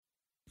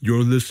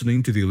You're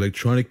listening to the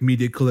Electronic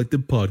Media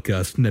Collective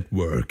Podcast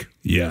Network.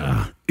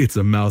 Yeah, it's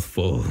a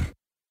mouthful.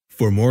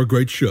 For more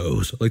great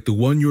shows like the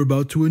one you're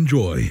about to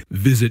enjoy,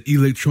 visit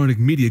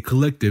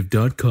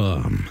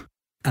electronicmediacollective.com.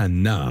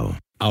 And now,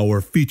 our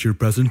feature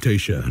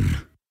presentation.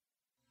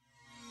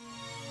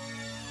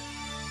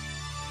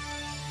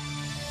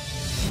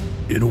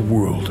 In a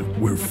world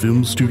where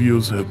film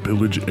studios have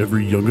pillaged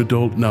every young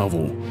adult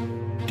novel,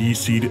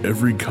 DC'd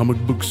every comic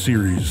book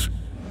series,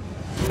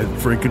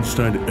 and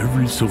Frankenstein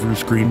every silver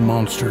screen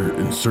monster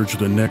in search of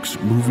the next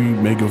movie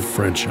mega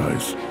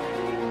franchise.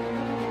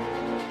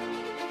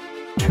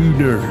 Two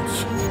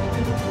nerds,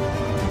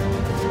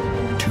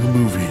 two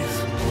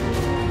movies,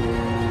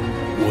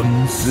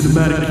 one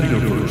cinematic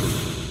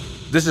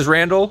universe. This is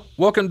Randall.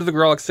 Welcome to the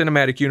Grawlix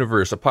Cinematic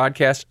Universe, a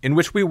podcast in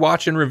which we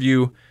watch and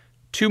review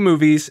two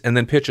movies and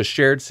then pitch a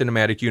shared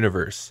cinematic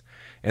universe.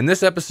 In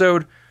this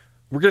episode,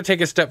 we're going to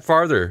take a step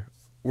farther.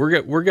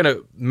 We're going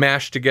to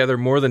mash together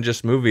more than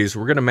just movies.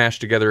 We're going to mash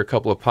together a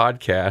couple of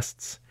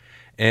podcasts.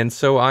 And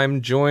so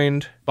I'm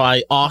joined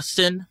by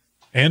Austin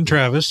and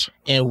Travis.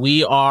 And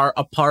we are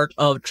a part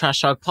of Trash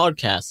Talk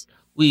Podcast.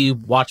 We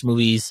watch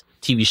movies,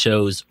 TV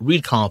shows,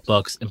 read comic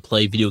books, and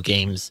play video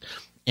games.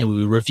 And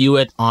we review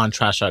it on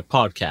Trash Talk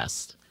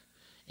Podcast.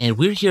 And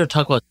we're here to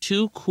talk about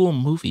two cool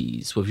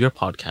movies with your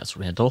podcast,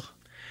 Randall.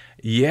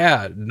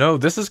 Yeah, no,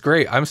 this is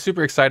great. I'm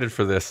super excited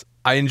for this.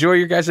 I enjoy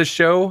your guys'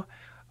 show.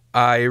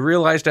 I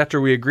realized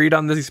after we agreed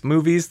on these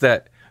movies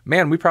that,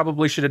 man, we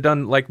probably should have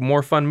done like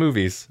more fun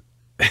movies.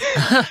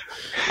 I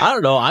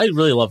don't know. I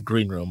really love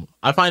Green Room.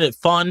 I find it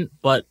fun,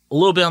 but a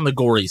little bit on the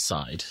gory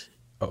side.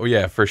 Oh,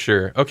 yeah, for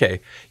sure.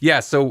 Okay. Yeah,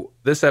 so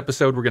this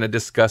episode, we're going to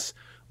discuss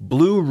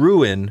Blue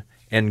Ruin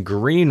and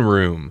Green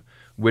Room,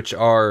 which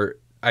are,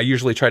 I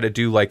usually try to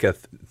do like a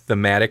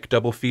thematic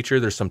double feature.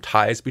 There's some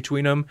ties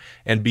between them.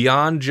 And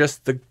beyond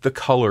just the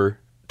color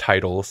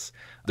titles,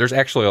 there's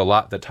actually a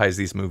lot that ties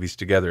these movies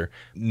together,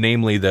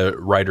 namely the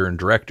writer and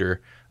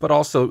director, but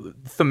also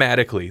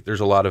thematically,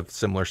 there's a lot of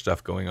similar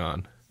stuff going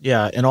on.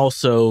 Yeah, and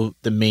also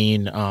the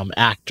main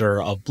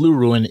actor of Blue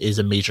Ruin is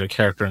a major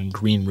character in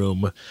Green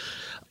Room.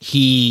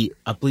 I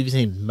believe his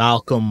name is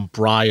Malcolm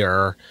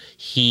Breyer.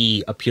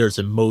 He appears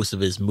in most of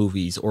his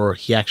movies, or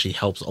he actually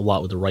helps a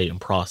lot with the writing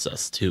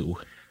process, too.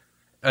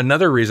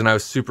 Another reason I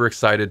was super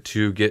excited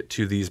to get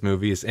to these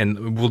movies,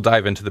 and we'll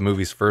dive into the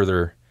movies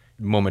further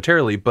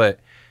momentarily, but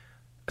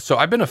so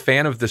I've been a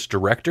fan of this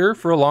director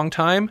for a long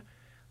time,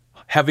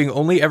 having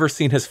only ever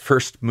seen his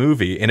first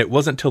movie. And it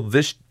wasn't until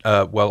this,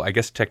 I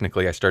guess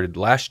technically I started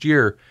last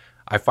year,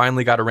 I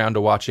finally got around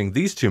to watching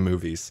these two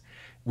movies.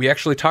 We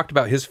actually talked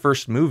about his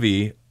first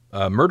movie,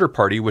 Murder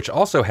Party, which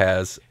also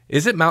has,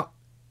 it's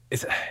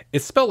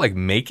spelled like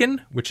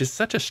Macon, which is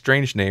such a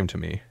strange name to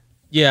me.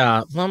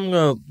 Yeah, I'm going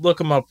to look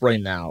him up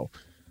right now.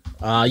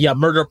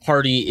 Murder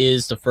Party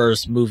is the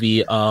first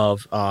movie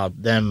of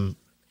them.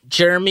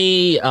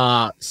 Jeremy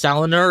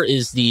Saulnier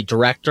is the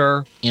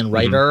director and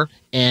writer,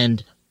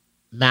 and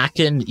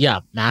Macon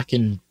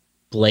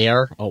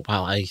Blair. Oh,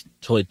 wow, I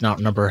totally did not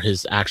remember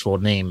his actual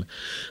name.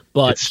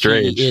 But it's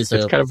strange. He is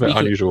it's kind of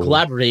unusual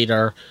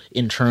collaborator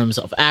in terms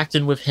of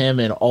acting with him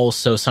and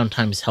also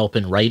sometimes help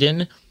in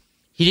writing.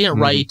 He didn't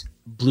write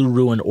Blue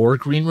Ruin or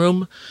Green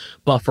Room,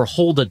 but for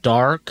Hold the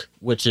Dark,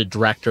 which the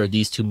director of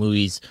these two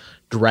movies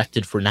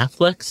directed for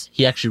Netflix,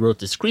 he actually wrote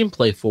the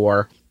screenplay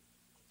for.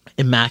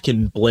 And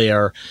Macon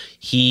Blair,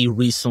 he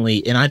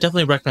recently, and I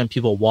definitely recommend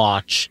people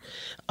watch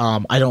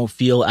I Don't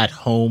Feel at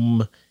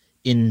Home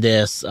in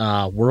This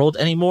World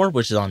Anymore,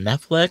 which is on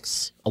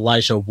Netflix.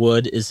 Elijah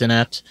Wood is in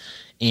it,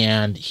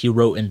 and he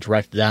wrote and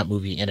directed that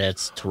movie, and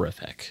it's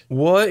terrific.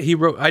 What? He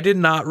wrote? I did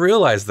not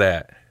realize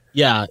that.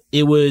 Yeah,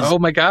 it was. Oh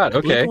my God,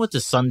 okay. It went to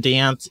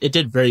Sundance. It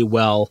did very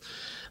well.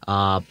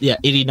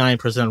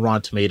 89%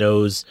 Rotten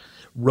Tomatoes,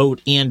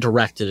 wrote and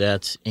directed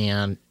it,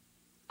 and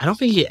I don't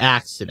think he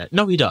acts in it.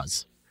 No, he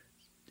does.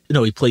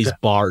 No, he plays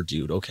bar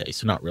dude. Okay,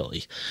 so not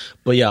really.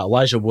 But yeah,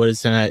 Elijah Wood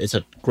is in it. It's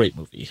a great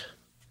movie.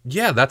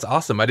 Yeah, that's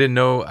awesome. I didn't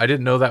know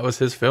that was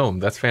his film.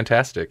 That's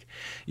fantastic.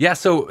 Yeah,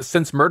 so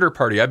since Murder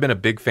Party, I've been a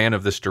big fan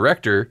of this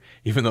director,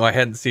 even though I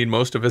hadn't seen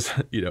most of his,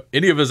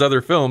 any of his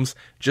other films,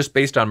 just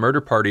based on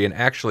Murder Party. And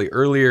actually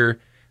earlier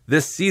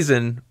this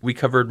season, we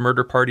covered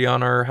Murder Party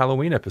on our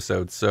Halloween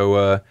episode.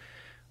 So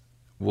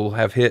we'll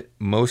have hit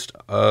most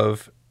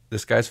of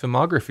this guy's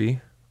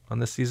filmography on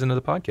this season of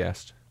the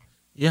podcast.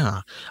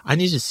 Yeah, I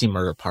need to see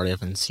Murder Party. I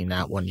haven't seen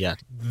that one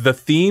yet. The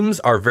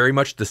themes are very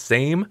much the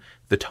same.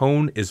 The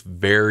tone is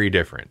very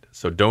different.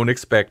 So don't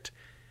expect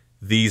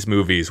these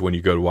movies when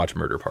you go to watch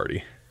Murder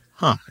Party.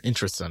 Huh,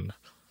 interesting.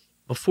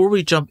 Before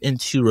we jump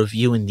into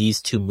reviewing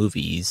these two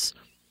movies,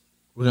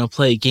 we're going to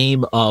play a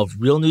game of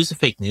Real News and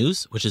Fake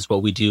News, which is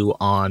what we do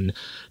on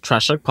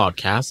Trash Talk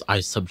Podcast.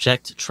 I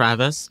subject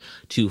Travis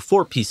to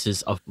 4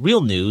 pieces of real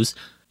news,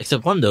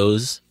 except one of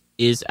those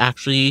is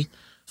actually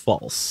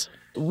false.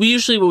 We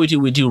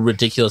do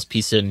ridiculous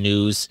pieces of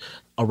news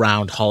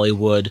around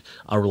Hollywood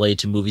related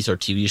to movies or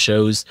TV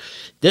shows.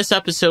 This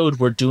episode,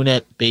 we're doing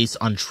it based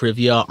on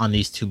trivia on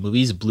these two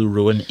movies, Blue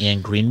Ruin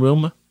and Green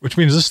Room. Which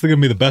means this is going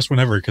to be the best one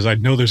ever, because I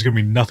know there's going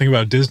to be nothing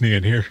about Disney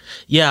in here.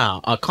 Yeah,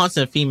 a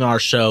constant theme in our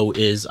show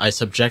is I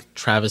subject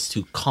Travis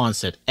to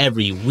constant,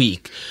 every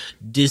week,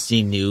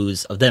 Disney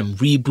news of them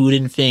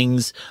rebooting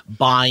things,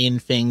 buying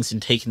things,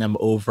 and taking them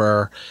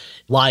over,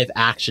 live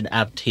action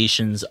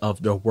adaptations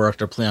of their work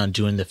they're planning on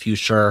doing in the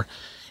future.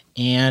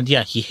 And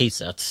yeah, he hates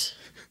it.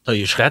 So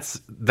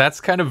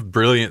that's kind of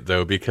brilliant,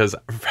 though, because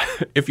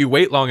if you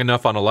wait long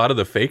enough on a lot of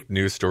the fake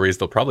news stories,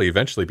 they'll probably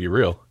eventually be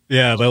real.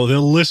 Yeah, they'll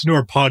listen to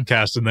our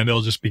podcast, and then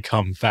it'll just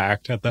become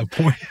fact at that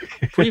point.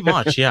 Pretty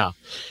much, yeah.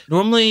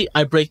 Normally,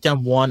 I break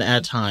down one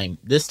at a time.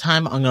 This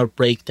time, I'm going to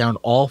break down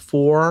all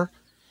four,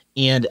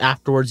 and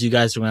afterwards, you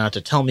guys are going to have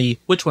to tell me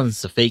which one's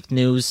the fake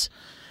news,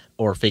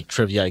 or fake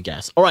trivia, I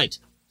guess. All right,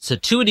 so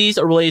 2 of these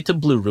are related to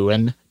Blue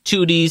Ruin,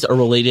 2 of these are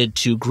related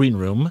to Green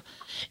Room,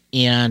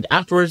 and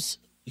afterwards,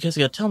 you guys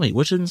got to tell me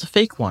which one's a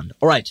fake one.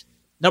 All right,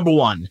 number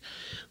 1,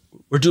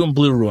 we're doing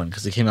Blue Ruin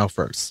because it came out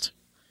first.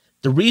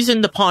 The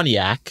reason the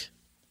Pontiac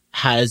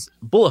has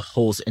bullet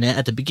holes in it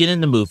at the beginning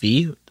of the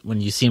movie, when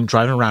you see him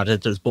driving around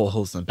it, there's bullet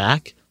holes in the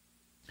back.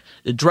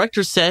 The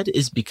director said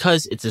is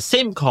because it's the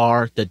same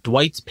car that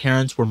Dwight's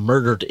parents were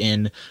murdered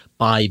in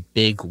by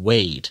Big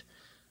Wade.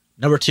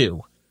 Number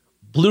 2,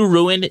 Blue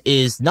Ruin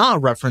is not a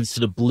reference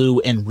to the blue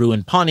and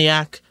ruined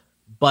Pontiac,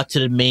 but to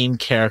the main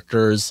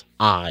character's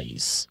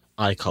eyes.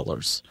 Eye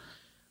colors.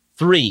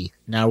 3,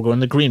 now we're going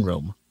to the Green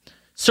Room.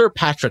 Sir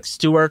Patrick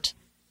Stewart,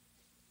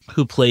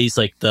 who plays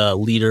like the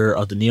leader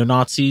of the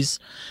neo-Nazis,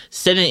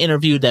 said in an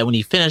interview that when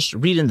he finished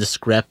reading the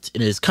script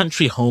in his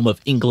country home of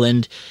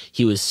England,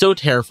 he was so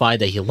terrified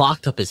that he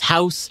locked up his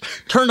house,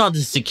 turned on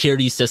the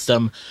security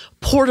system,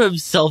 poured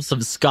himself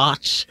some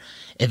scotch,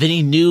 and then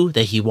he knew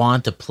that he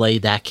wanted to play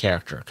that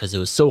character because it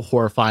was so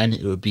horrifying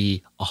it would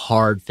be a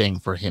hard thing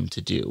for him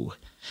to do.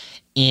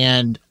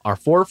 And our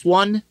 4th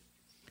one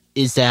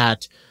is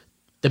that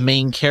the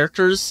main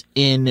characters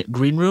in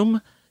Green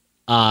Room,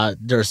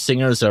 they're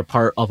singers that are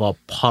part of a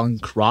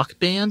punk rock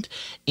band,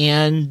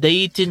 and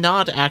they did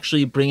not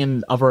actually bring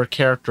in other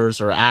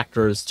characters or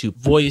actors to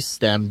voice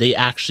them. They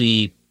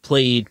actually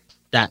played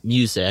that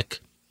music.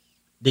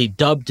 They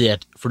dubbed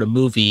it for the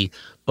movie,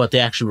 but they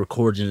actually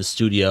recorded in the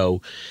studio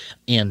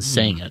and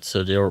sang it.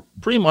 So they were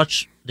pretty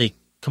much, they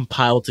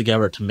compiled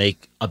together to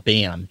make a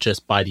band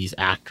just by these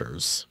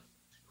actors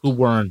who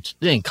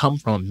they didn't come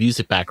from a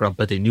music background,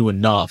 but they knew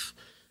enough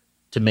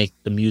to make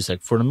the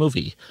music for the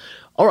movie.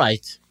 All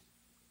right.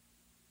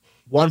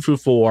 1 through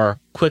 4,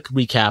 quick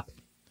recap.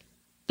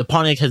 The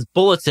Pontiac has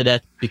bullets in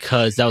it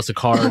because that was the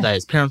car that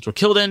his parents were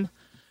killed in.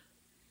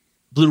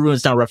 Blue Ruin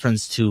is not a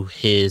reference to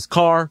his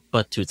car,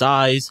 but to his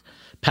eyes.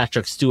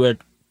 Patrick Stewart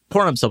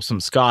pouring himself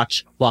some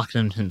scotch,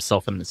 locking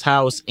himself in his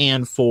house,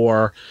 and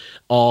for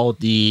all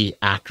the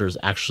actors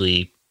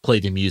actually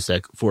play the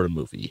music for the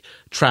movie.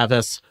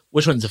 Travis,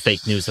 which one's the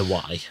fake news and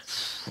why?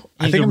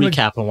 I think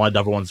recap on why the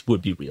other ones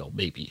would be real,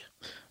 maybe.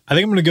 I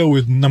think I'm going to go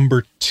with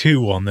number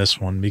 2 on this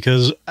one,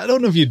 because I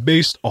don't know if you'd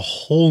based a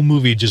whole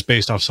movie just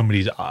based off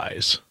somebody's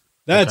eyes.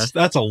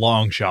 That's a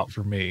long shot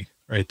for me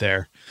right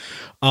there.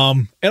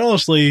 And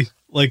honestly,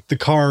 like, the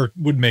car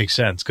would make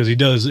sense because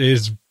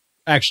is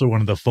actually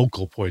one of the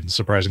focal points,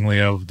 surprisingly,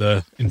 of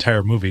the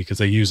entire movie because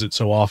they use it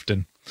so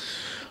often.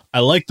 I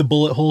like the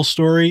bullet hole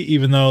story,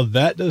 even though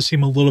that does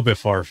seem a little bit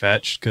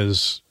far-fetched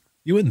because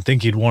you wouldn't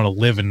think he'd want to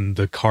live in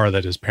the car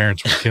that his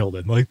parents were killed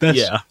in. Like,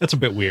 that's a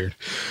bit weird.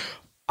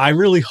 I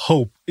really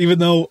hope, even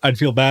though I'd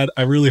feel bad,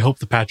 I really hope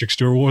the Patrick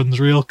Stewart one's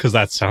real because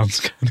that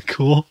sounds kind of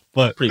cool.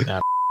 But pretty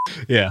bad.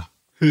 Yeah.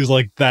 Who's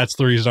like, that's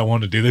the reason I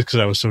wanted to do this because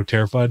I was so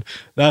terrified.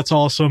 That's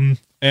awesome.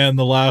 And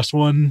the last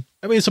one,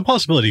 I mean, it's a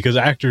possibility because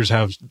actors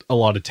have a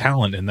lot of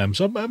talent in them.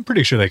 So I'm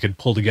pretty sure they could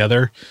pull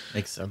together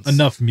Makes sense.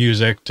 enough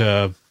music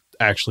to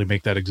actually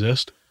make that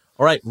exist.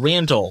 All right,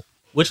 Randall,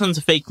 which one's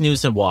fake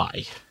news and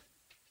why?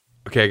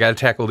 Okay, I got to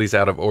tackle these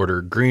out of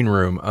order. Green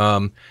Room.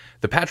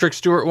 The Patrick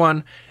Stewart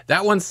one,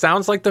 that one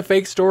sounds like the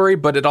fake story,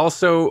 but it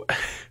also,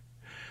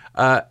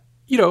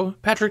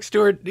 Patrick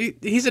Stewart,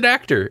 he's an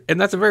actor,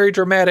 and that's a very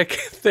dramatic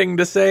thing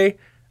to say.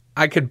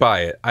 I could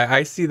buy it.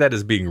 I see that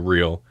as being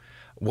real.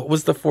 What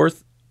was the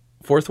fourth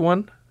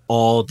one?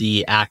 All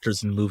the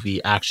actors in the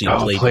movie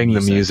actually playing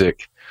the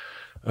music.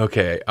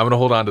 Okay, I'm going to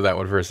hold on to that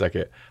one for a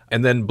second.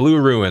 And then Blue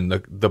Ruin,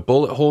 the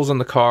bullet holes in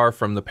the car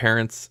from the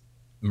parents'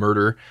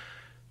 murder.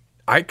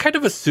 I kind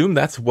of assume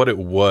that's what it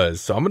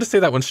was. So I'm going to say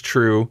that one's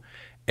true.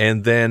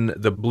 And then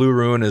the Blue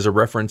Ruin is a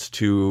reference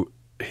to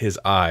his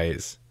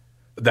eyes.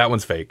 That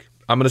one's fake.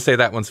 I'm going to say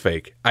that one's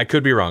fake. I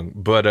could be wrong,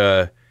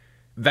 but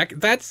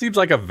that seems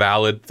like a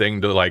valid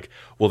thing to like,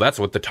 well, that's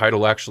what the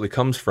title actually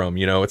comes from.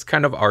 You know, it's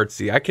kind of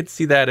artsy. I could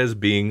see that as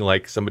being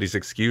like somebody's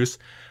excuse.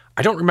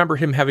 I don't remember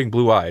him having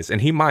blue eyes,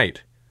 and he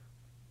might,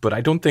 but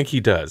I don't think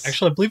he does.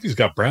 Actually, I believe he's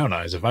got brown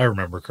eyes, if I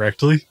remember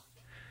correctly.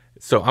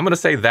 So I'm going to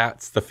say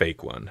that's the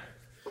fake one.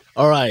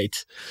 All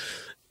right.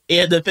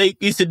 And the fake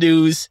piece of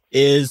news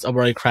is, I'm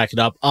already cracking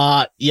up.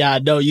 Yeah,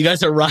 no, you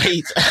guys are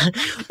right.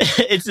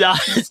 It's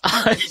not his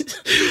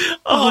eyes.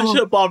 I should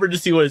have bothered to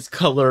see what his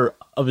color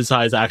of his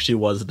eyes actually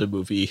was in the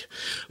movie.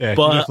 Yeah,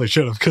 but you definitely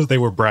should have, because they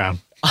were brown.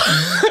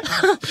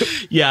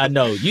 Yeah,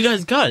 no, you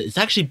guys got it. It's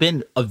actually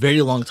been a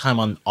very long time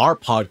on our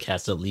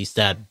podcast, at least,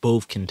 that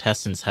both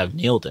contestants have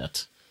nailed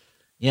it.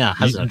 Yeah,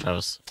 hasn't it,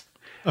 Travis?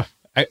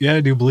 Yeah,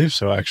 I do believe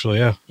so, actually,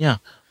 yeah. Yeah.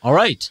 All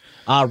right.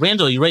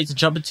 Randall, you ready to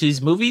jump into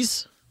these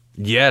movies?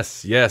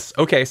 Yes.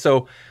 Okay,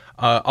 so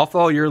I'll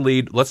follow your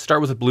lead. Let's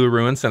start with Blue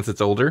Ruin since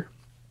it's older.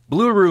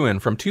 Blue Ruin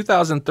from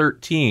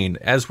 2013,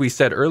 as we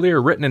said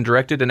earlier, written and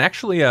directed, and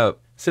actually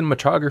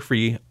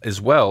cinematography as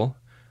well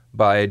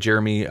by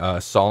Jeremy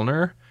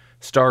Saulnier,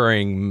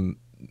 starring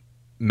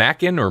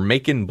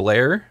Macon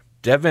Blair,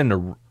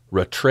 Devin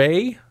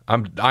Rattray.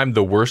 I'm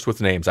the worst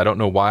with names. I don't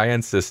know why I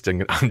insist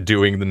on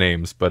doing the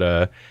names,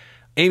 but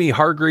Amy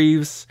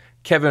Hargreaves,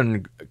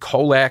 Kevin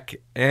Kolak,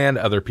 and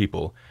other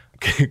people.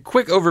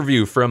 Quick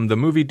overview from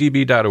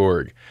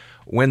themoviedb.org.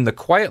 When the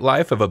quiet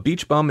life of a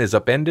beach bum is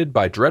upended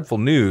by dreadful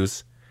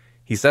news,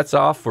 he sets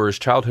off for his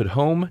childhood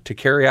home to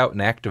carry out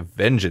an act of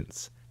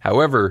vengeance.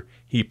 However,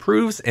 he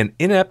proves an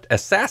inept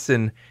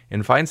assassin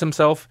and finds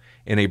himself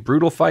in a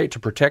brutal fight to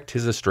protect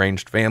his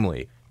estranged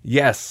family.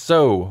 Yes,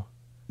 so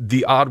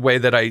the odd way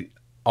that I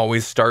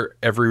always start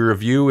every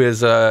review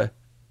is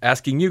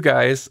asking you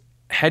guys,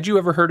 had you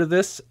ever heard of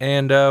this?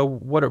 And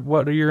what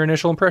are your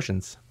initial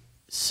impressions?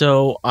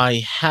 So I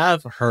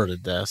have heard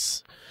of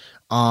this.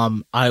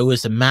 I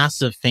was a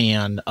massive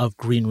fan of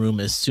Green Room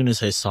as soon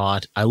as I saw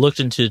it. I looked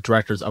into the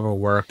director's other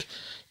work,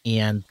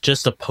 and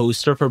just a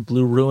poster for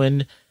Blue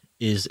Ruin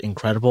is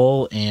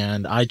incredible.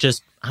 And I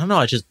just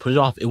put it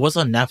off. It was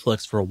on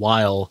Netflix for a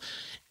while,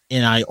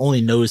 and I only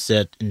noticed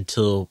it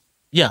until,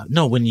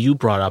 when you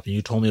brought up and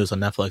you told me it was on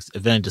Netflix,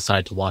 and then I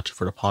decided to watch it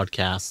for the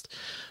podcast.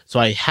 So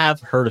I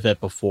have heard of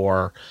it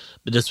before,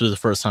 but this was the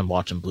first time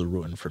watching Blue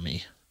Ruin for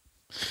me.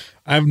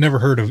 I've never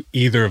heard of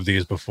either of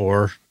these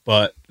before,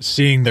 but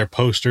seeing their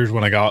posters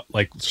when I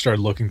started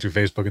looking through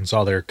Facebook and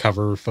saw their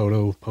cover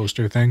photo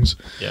poster things,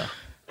 yeah,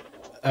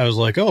 I was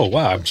like, oh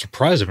wow, I'm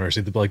surprised I've never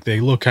seen them. Like,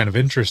 they look kind of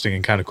interesting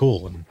and kind of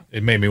cool, and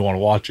it made me want to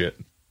watch it.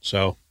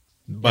 So,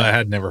 but I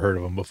had never heard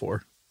of them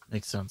before.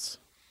 Makes sense.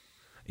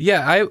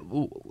 Yeah,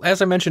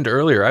 as I mentioned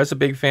earlier, I was a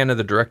big fan of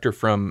the director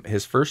from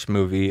his first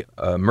movie,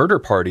 Murder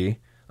Party,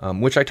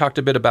 which I talked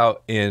a bit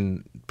about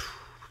in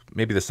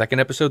maybe the second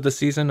episode this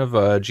season of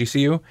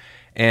GCU.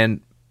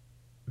 And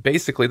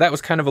basically, that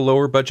was kind of a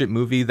lower budget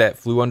movie that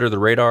flew under the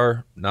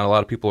radar. Not a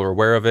lot of people are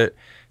aware of it.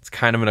 It's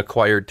kind of an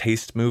acquired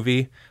taste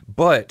movie,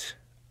 but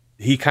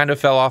he kind of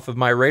fell off of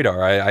my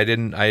radar. I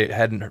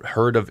hadn't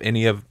heard of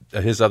any of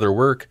his other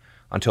work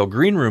until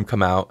Green Room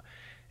come out.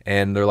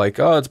 And they're like,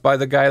 oh, it's by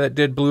the guy that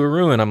did Blue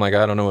Ruin. I'm like,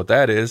 I don't know what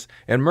that is.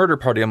 And Murder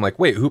Party, I'm like,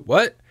 wait,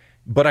 what?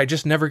 But I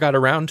just never got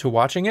around to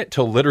watching it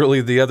till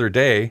literally the other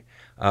day.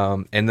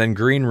 And then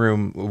Green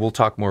Room, we'll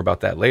talk more about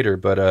that later.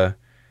 But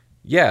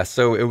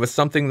so it was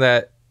something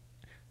that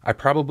I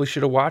probably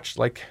should have watched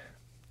like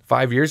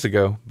 5 years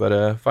ago,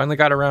 but finally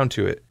got around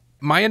to it.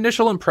 My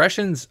initial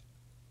impressions,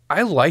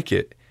 I like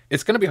it.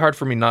 It's going to be hard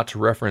for me not to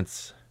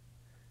reference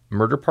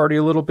Murder Party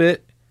a little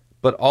bit,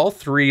 but all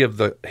three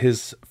of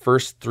his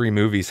first three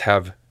movies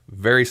have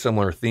very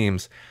similar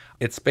themes.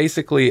 It's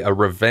basically a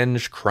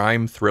revenge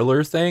crime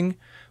thriller thing,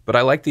 but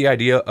I like the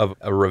idea of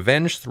a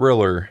revenge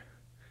thriller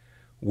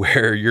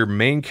where your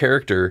main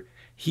character,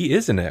 he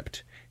is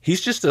inept.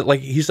 He's just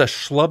he's a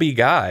schlubby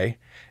guy,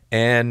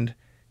 and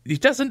he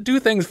doesn't do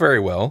things very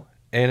well,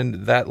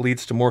 and that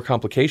leads to more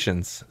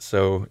complications.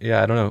 So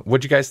yeah, I don't know.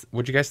 What'd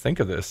you guys think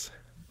of this?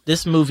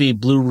 This movie,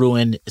 Blue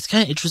Ruin, is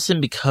kind of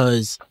interesting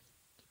because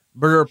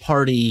Murder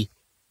Party,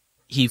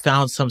 he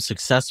found some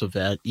success with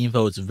it, even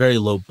though it's a very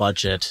low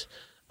budget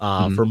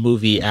for a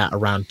movie at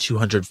around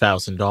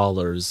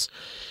 $200,000.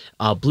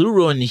 Blue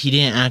Ruin, he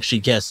didn't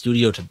actually get a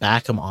studio to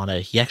back him on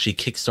it. He actually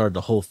kickstarted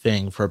the whole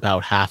thing for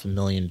about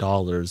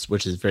 $500,000,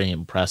 which is very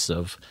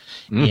impressive.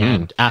 Mm-hmm.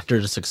 And after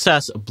the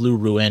success of Blue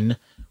Ruin,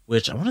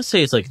 which I want to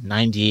say is like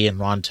 98 in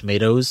Rotten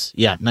Tomatoes,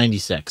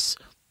 96.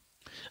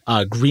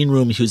 Green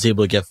Room, he was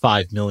able to get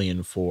 $5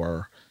 million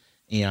for,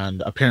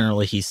 and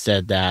apparently he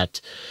said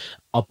that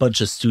a bunch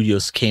of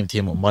studios came to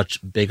him with much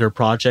bigger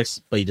projects,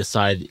 but he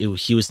decided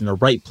he was in the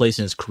right place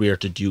in his career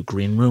to do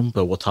Green Room,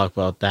 but we'll talk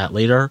about that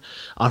later.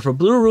 For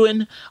Blue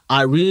Ruin,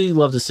 I really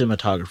love the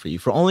cinematography.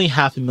 For only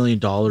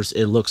 $500,000,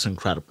 it looks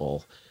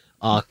incredible.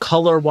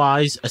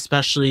 Color-wise,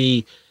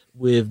 especially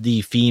with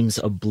the themes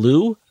of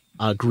blue,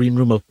 Green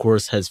Room, of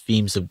course, has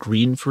themes of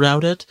green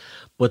throughout it,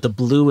 but the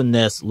blue in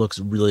this looks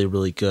really,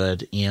 really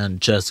good,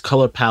 and just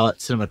color palette,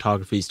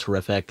 cinematography is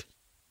terrific.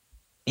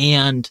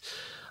 And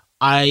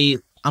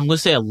I'm going to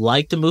say I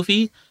like the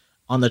movie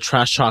on the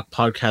Trash Talk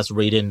podcast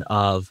rating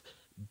of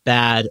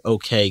bad,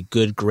 okay,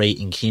 good, great,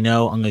 and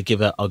Kino. I'm going to give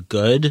it a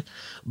good,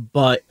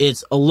 but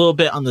it's a little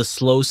bit on the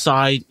slow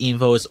side, even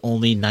though it's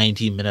only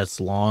 90 minutes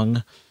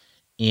long.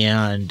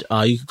 And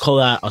you could call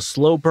that a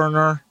slow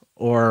burner,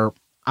 or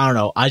I don't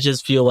know. I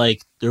just feel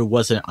like there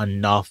wasn't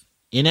enough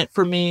in it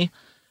for me,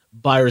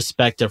 but I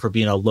respect it for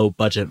being a low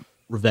budget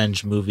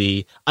revenge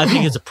movie. I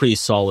think it's a pretty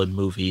solid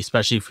movie,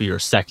 especially for your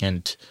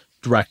second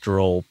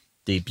directorial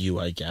debut,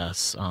 I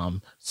guess.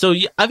 So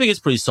yeah, I think it's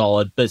pretty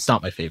solid, but it's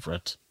not my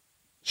favorite.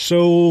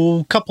 So,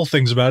 a couple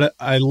things about it.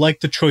 I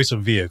like the choice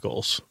of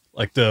vehicles,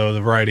 like the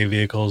variety of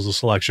vehicles, the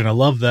selection. I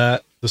love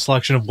that. The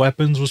selection of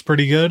weapons was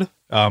pretty good.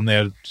 They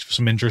had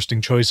some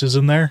interesting choices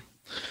in there.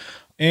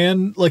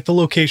 And like the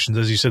locations,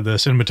 as you said, the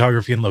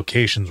cinematography and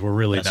locations were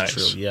really nice.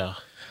 That's true, yeah.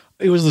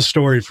 It was the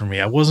story for me.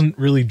 I wasn't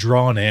really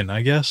drawn in,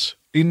 I guess.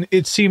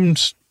 It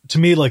seemed to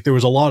me like there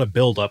was a lot of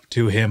build up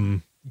to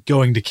him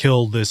going to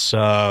kill this,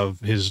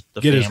 his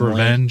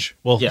revenge.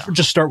 Well,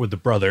 just start with the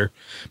brother,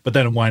 but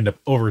then wind up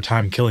over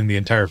time killing the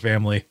entire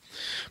family.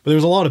 But there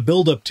was a lot of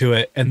build up to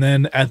it. And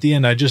then at the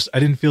end, I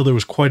didn't feel there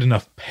was quite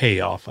enough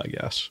payoff, I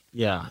guess.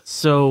 Yeah.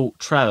 So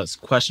Travis,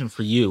 question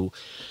for you.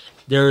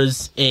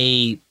 There's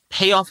a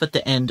payoff at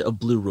the end of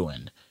Blue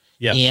Ruin.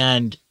 Yes.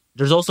 And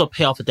there's also a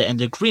payoff at the end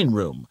of Green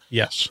Room.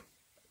 Yes.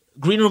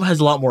 Green Room has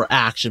a lot more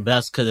action, but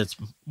that's because it's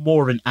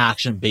more of an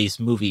action-based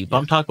movie. But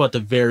I'm talking about the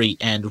very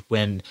end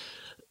when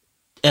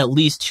at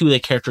least two of the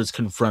characters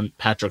confront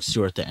Patrick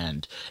Stewart at the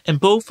end. And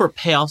both for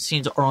payoff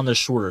scenes are on the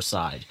shorter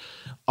side.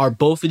 Are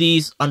both of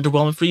these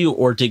underwhelming for you,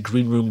 or did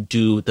Green Room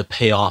do the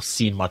payoff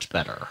scene much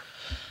better?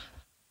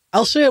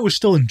 I'll say I was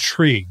still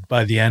intrigued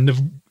by the end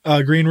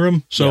of Green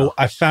Room, so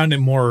I found it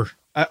more...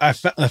 I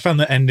found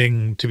the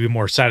ending to be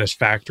more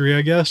satisfactory,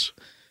 I guess.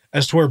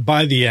 As to where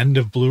by the end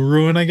of Blue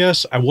Ruin, I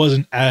guess, I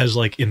wasn't as,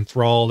 like,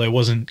 enthralled. I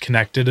wasn't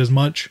connected as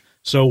much.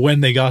 So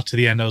when they got to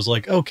the end, I was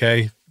like,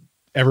 okay,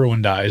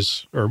 everyone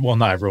dies. Or, well,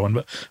 not everyone,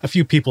 but a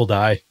few people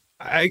die.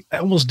 I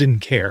almost didn't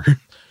care.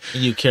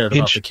 And you cared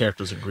about the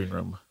characters in Green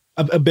Room.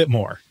 A bit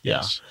more, yeah.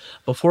 Yes.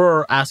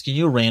 Before asking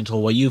you,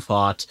 Randall, what you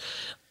thought...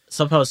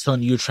 Something I was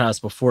telling you,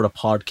 Travis, before the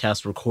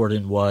podcast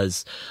recording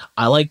was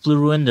I like Blue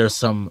Ruin. There's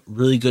some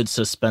really good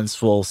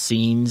suspenseful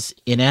scenes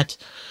in it,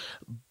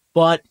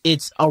 but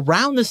it's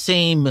around the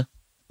same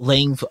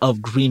length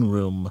of Green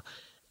Room.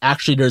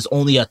 Actually, there's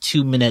only a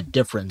 2-minute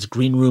difference.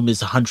 Green Room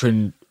is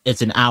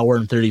it's an hour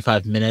and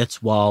 35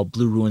 minutes, while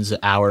Blue Ruin's an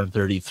hour and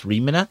 33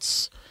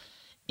 minutes.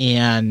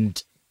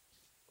 And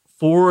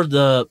for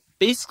the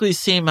basically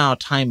same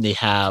amount of time they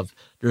have,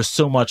 there's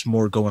so much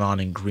more going on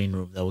in Green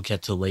Room that we'll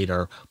get to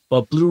later.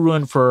 But Blue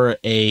Ruin, for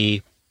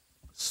a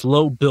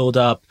slow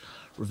build-up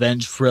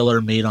revenge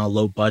thriller made on a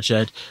low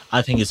budget,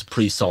 I think it's a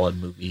pretty solid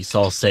movie.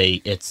 So I'll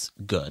say it's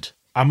good.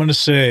 I'm going to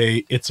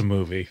say it's a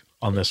movie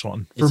on this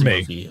one for me.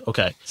 Movie.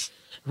 Okay.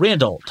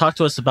 Randall, talk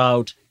to us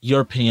about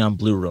your opinion on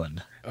Blue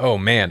Ruin. Oh,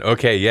 man.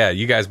 Okay, yeah.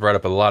 You guys brought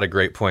up a lot of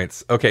great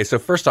points. Okay, so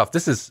first off,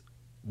 this is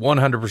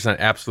 100%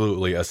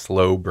 absolutely a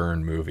slow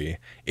burn movie.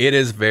 It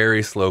is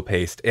very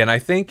slow-paced. And I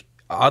think...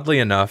 oddly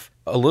enough,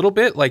 a little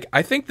bit, like,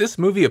 I think this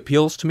movie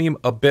appeals to me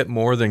a bit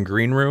more than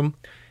Green Room,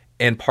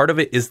 and part of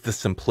it is the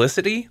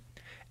simplicity.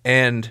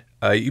 And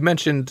you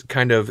mentioned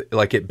kind of,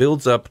 like, it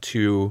builds up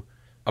to,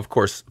 of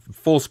course,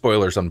 full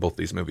spoilers on both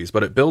these movies,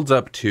 but it builds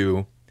up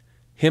to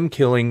him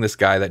killing this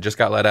guy that just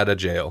got let out of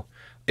jail.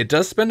 It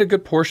does spend a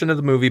good portion of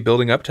the movie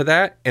building up to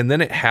that, and then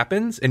it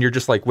happens, and you're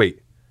just like,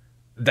 wait,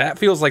 that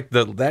feels like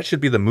that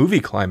should be the movie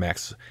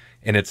climax,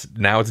 and it's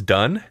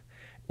done?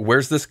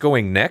 Where's this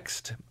going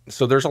next?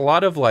 So there's a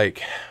lot of,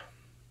 like,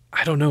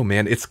 I don't know,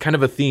 man. It's kind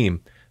of a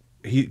theme.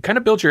 He kind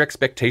of builds your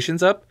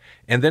expectations up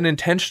and then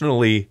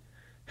intentionally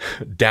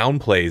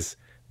downplays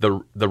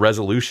the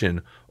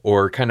resolution,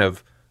 or kind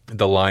of,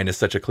 the line is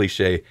such a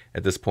cliche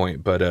at this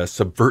point, but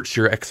subverts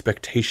your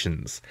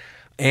expectations.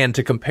 And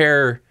to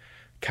compare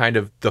kind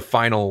of the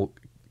final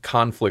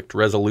conflict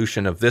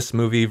resolution of this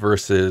movie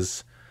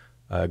versus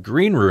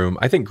Green Room,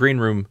 I think Green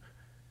Room,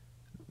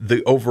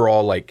 the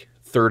overall, like,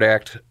 third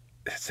act,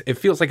 it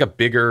feels like a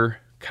bigger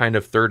kind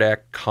of third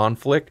act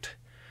conflict,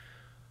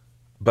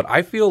 but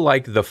I feel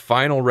like the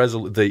final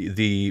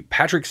the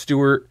Patrick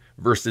Stewart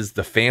versus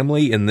the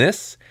family in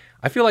this,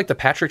 I feel like the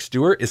Patrick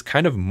Stewart is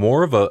kind of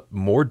more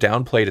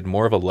downplayed and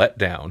more of a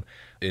letdown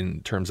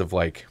in terms of,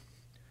 like,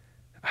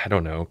 I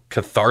don't know,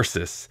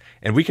 catharsis.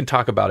 And we can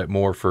talk about it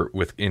more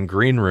in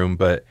Green Room,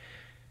 but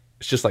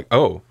it's just like,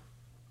 oh,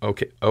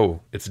 okay, oh,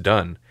 it's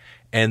done.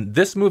 And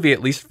this movie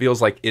at least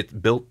feels like it's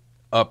built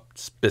up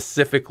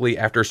specifically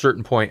after a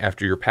certain point,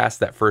 after you're past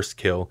that first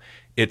kill,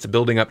 it's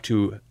building up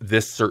to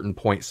this certain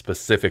point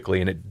specifically,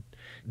 and it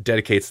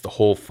dedicates the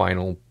whole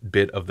final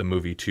bit of the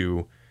movie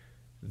to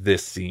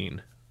this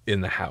scene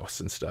in the house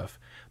and stuff.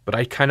 But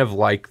I kind of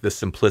like the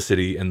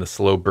simplicity and the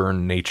slow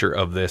burn nature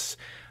of this.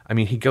 I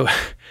mean, he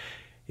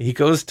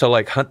goes to,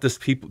 like, hunt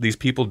these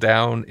people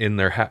down in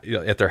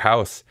at their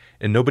house,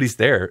 and nobody's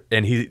there,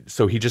 and he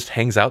just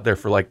hangs out there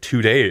for like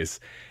 2 days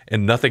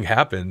and nothing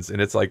happens,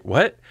 and it's like,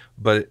 what?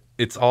 But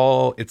it's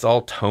all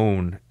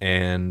tone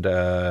and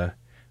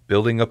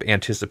building up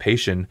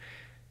anticipation,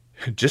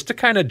 just to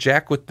kind of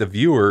jack with the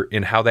viewer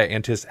in how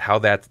all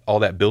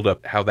that build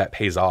up, how that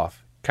pays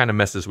off, kind of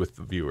messes with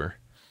the viewer.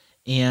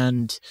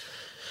 And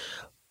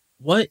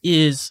what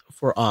is,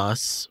 for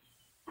us,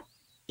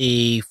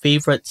 a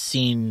favorite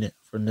scene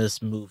from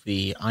this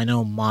movie? I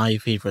know my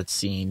favorite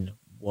scene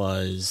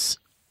was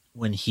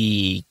when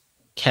he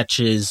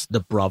catches the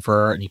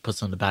brother and he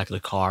puts him in the back of the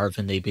car,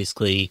 and they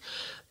basically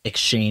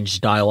exchange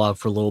dialogue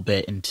for a little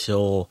bit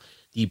until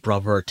the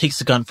brother takes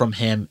the gun from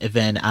him, and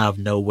then out of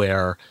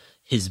nowhere,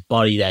 his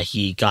buddy that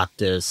he got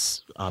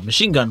this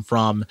machine gun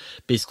from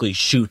basically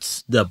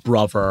shoots the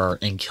brother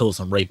and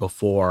kills him right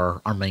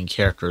before our main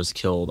character is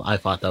killed. I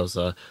thought that was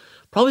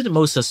probably the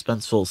most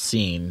suspenseful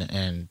scene,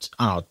 and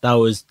I don't know, that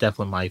was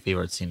definitely my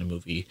favorite scene in the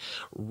movie.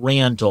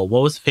 Randall,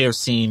 what was the favorite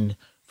scene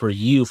for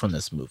you from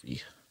this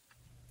movie?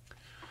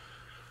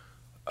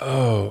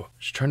 Oh,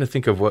 just trying to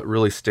think of what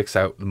really sticks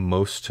out the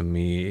most to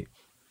me.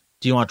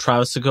 Do you want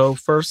Travis to go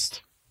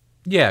first?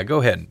 Yeah, go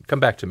ahead. Come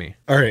back to me.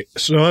 All right,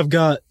 so I've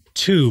got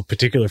two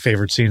particular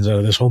favorite scenes out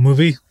of this whole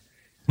movie.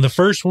 The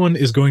first one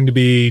is going to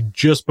be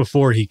just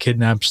before he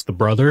kidnaps the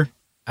brother,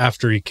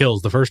 after he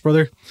kills the first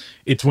brother.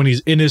 It's when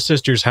he's in his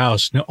sister's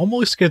house, and it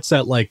almost gets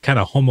that like kind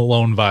of Home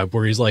Alone vibe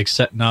where he's like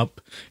setting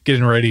up,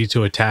 getting ready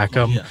to attack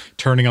him,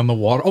 turning on the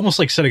water, almost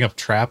like setting up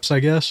traps, I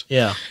guess.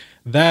 Yeah.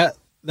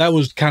 That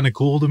was kind of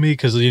cool to me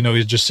because, you know,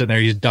 he's just sitting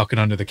there, he's ducking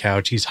under the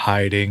couch, he's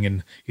hiding,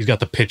 and he's got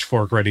the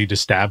pitchfork ready to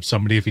stab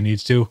somebody if he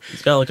needs to.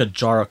 He's got like a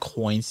jar of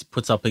coins he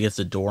puts up against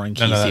the door in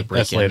case they break in.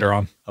 That's later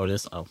on. Oh, it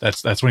is? Oh.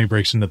 That's when he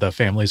breaks into the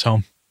family's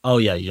home. Oh,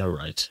 yeah, you're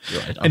right.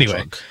 I'm anyway,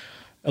 drunk.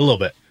 A little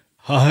bit.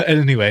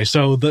 Anyway,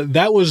 so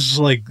that was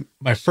like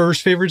my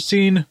first favorite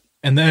scene.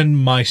 And then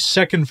my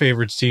second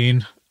favorite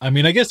scene, I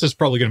mean, I guess it's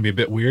probably going to be a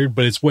bit weird,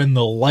 but it's when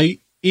the light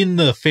in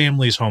the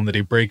family's home that he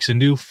breaks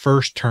into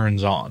first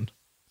turns on.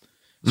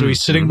 So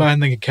he's sitting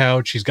behind the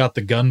couch, he's got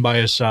the gun by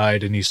his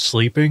side, and he's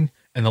sleeping,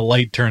 and the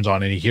light turns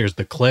on, and he hears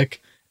the click,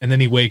 and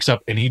then he wakes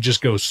up, and he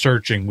just goes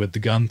searching with the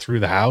gun through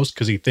the house,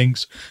 because he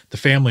thinks the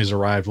family's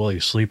arrived while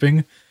he's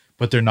sleeping,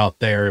 but they're not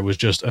there. It was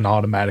just an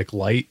automatic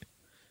light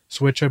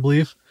switch, I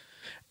believe.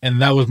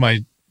 And that was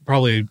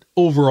probably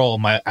overall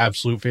my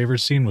absolute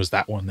favorite scene was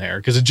that one there,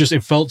 because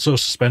it felt so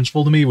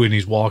suspenseful to me when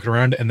he's walking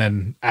around, and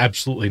then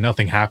absolutely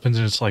nothing happens,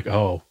 and it's like,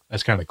 oh,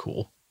 that's kind of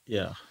cool.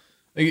 Yeah.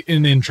 In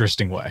an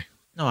interesting way.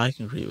 No, I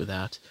can agree with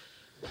that.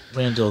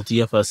 Randall, do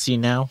you have a scene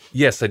now?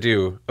 Yes, I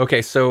do.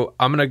 Okay, so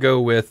I'm going to go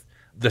with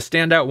the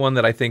standout one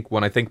that I think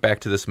when I think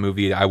back to this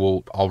movie,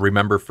 I'll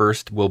remember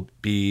first will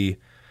be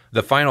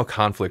the final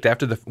conflict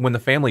after when the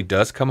family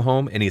does come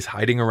home and he's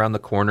hiding around the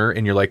corner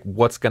and you're like,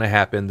 what's going to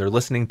happen? They're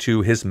listening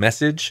to his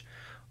message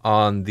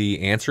on the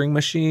answering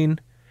machine.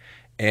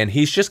 And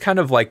he's just kind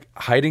of like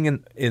hiding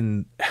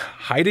in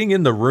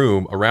the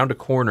room around a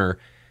corner,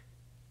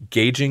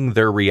 gauging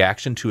their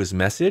reaction to his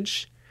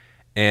message.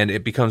 And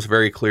it becomes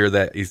very clear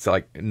that he's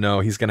like, no,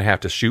 he's going to have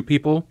to shoot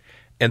people.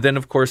 And then,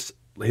 of course,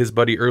 his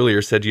buddy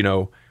earlier said, you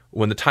know,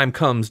 when the time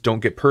comes,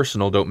 don't get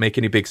personal. Don't make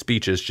any big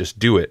speeches. Just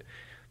do it.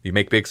 You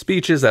make big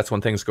speeches, that's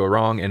when things go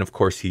wrong. And, of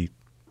course, he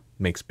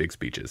makes big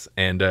speeches.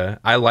 And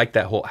I like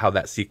how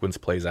that sequence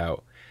plays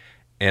out.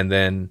 And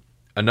then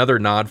another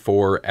nod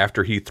for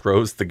after he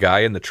throws the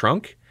guy in the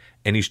trunk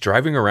and he's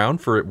driving around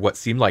for what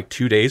seemed like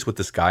 2 days with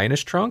this guy in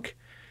his trunk.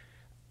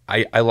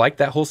 I like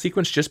that whole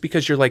sequence just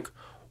because you're like,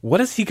 what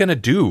is he going to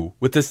do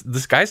with this?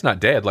 This guy's not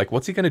dead. Like,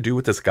 what's he going to do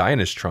with this guy in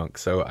his trunk?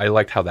 So I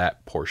liked how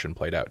that portion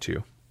played out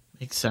too.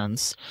 Makes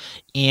sense.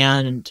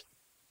 And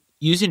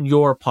using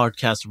your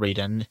podcast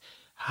rating,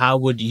 how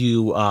would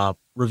you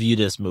review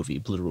this movie,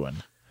 Blue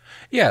Ruin?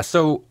 Yeah,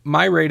 so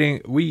my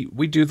rating, we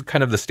do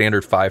kind of the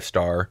standard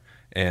 5-star,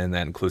 and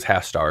that includes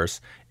half stars.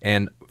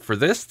 And for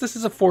this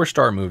is a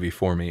 4-star movie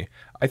for me.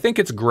 I think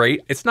it's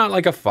great. It's not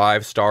like a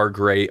 5-star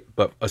great,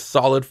 but a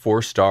solid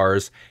 4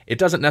 stars. It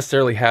doesn't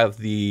necessarily have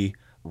the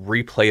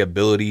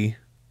replayability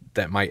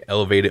that might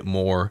elevate it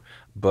more,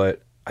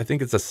 but I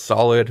think it's a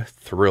solid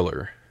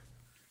thriller.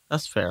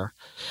 That's fair.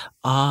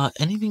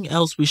 Anything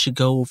else we should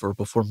go over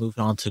before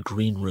moving on to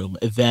Green Room,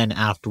 and then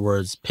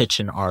afterwards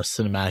pitching our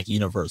cinematic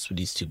universe with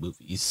these two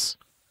movies?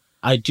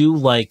 I do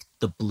like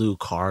the blue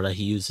car that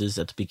he uses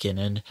at the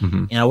beginning.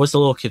 Mm-hmm. And I was a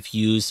little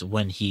confused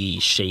when he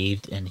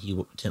shaved and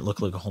he didn't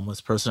look like a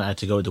homeless person. I had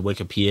to go to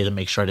Wikipedia to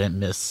make sure I didn't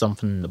miss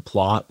something in the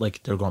plot,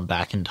 like they're going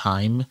back in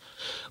time.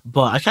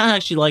 But I kind of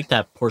actually like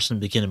that portion of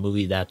the beginning of the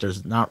movie that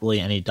there's not really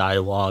any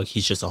dialogue.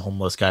 He's just a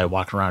homeless guy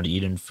walking around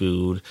eating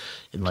food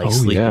and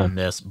sleeping in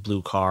this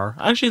blue car.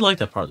 I actually like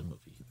that part of the movie.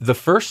 The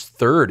first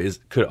third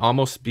could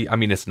almost be, I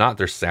mean, it's not,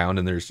 there's sound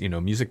and there's,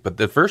 music, but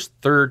the first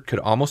third could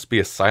almost be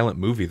a silent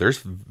movie. There's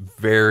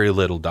very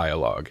little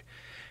dialogue.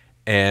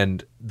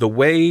 And the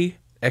way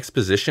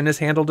exposition is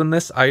handled in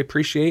this, I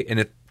appreciate. And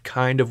it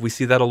we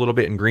see that a little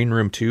bit in Green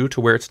Room too, to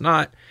where it's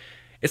not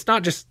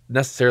just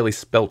necessarily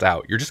spelt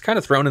out. You're just kind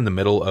of thrown in the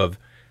middle of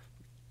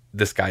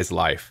this guy's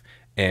life.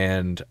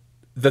 And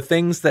the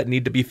things that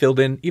need to be filled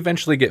in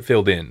eventually get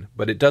filled in,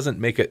 but it doesn't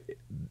make it,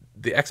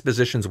 the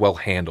exposition's well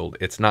handled.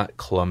 It's not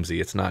clumsy.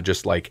 It's not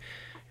just like,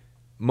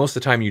 most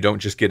of the time you don't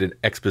just get an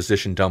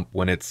exposition dump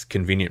when it's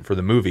convenient for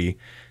the movie.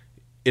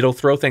 It'll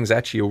throw things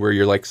at you where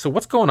you're like, so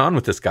what's going on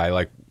with this guy?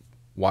 Like,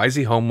 why is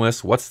he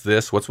homeless? What's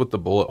this? What's with the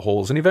bullet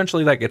holes? And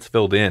eventually that gets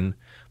filled in,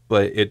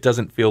 but it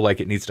doesn't feel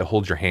like it needs to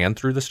hold your hand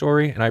through the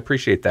story. And I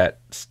appreciate that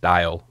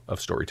style of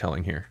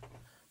storytelling here.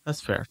 That's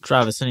fair.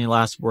 Travis, any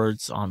last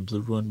words on Blue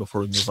Ruin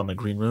before we move on to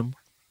Green Room?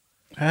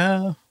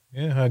 Yeah,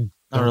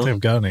 I don't think I've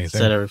got anything.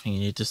 Said everything you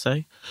need to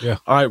say? Yeah.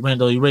 All right,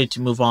 Randall, you ready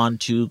to move on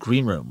to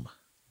Green Room?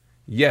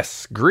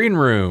 Yes, Green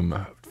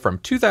Room. from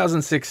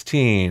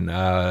 2016,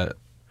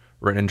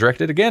 written and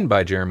directed again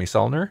by Jeremy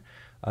Saulnier.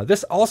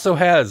 This also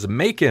has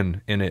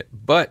Macon in it,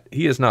 but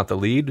he is not the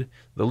lead.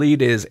 The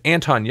lead is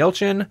Anton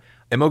Yelchin,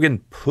 Imogen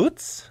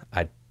Poots,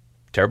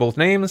 terrible with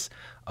names,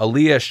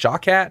 Aaliyah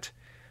Shawkat,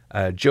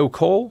 Joe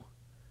Cole,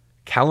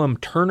 Callum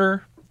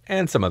Turner,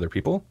 and some other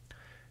people.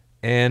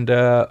 And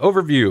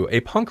overview,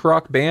 a punk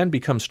rock band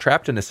becomes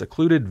trapped in a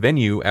secluded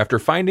venue after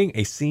finding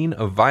a scene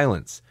of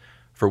violence.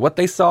 For what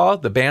they saw,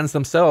 the bands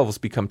themselves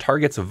become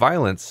targets of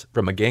violence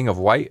from a gang of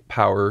white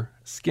power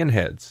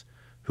skinheads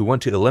who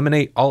want to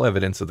eliminate all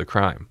evidence of the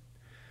crime.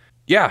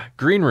 Yeah,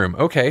 Green Room.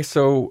 Okay,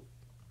 so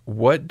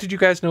what did you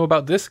guys know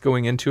about this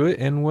going into it,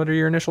 and what are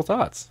your initial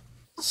thoughts?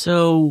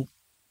 So,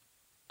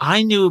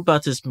 I knew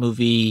about this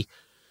movie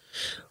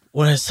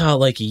when I saw it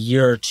like a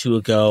year or two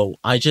ago.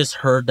 I just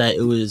heard that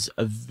it was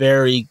a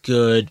very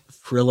good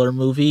thriller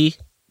movie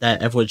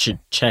that everyone should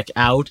check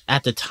out.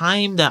 At the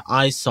time that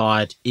I saw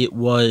it, it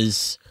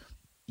was...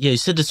 Yeah, you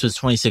said this was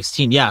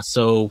 2016. Yeah,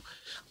 so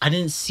I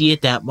didn't see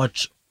it that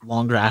much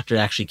longer after it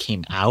actually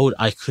came out.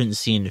 I couldn't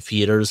see it in the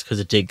theaters because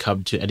it did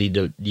come to any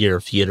near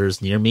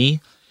theaters near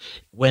me.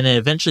 When it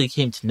eventually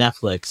came to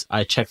Netflix,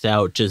 I checked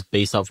out just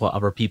based off what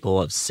other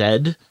people have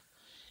said,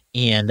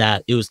 and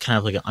that it was kind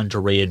of like an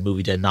underrated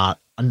movie that not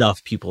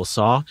enough people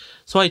saw.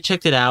 So I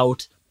checked it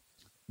out,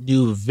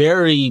 knew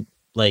very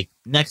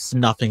next to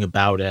nothing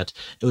about it.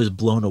 It was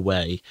blown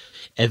away.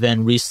 And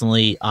then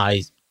recently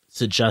I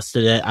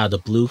suggested it out of the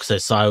blue because I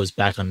saw it was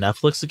back on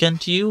Netflix again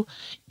to you,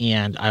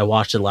 and I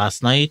watched it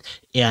last night,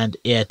 and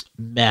it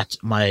met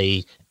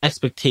my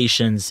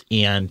expectations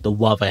and the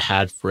love I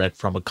had for it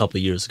from a couple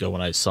of years ago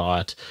when I saw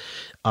it.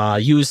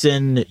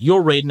 Using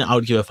your rating, I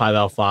would give it 5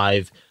 out of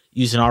 5.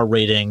 Using our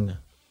rating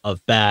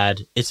of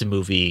bad, it's a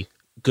movie,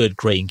 good,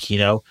 great, and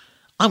Kino,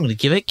 I'm going to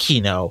give it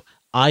Kino.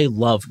 I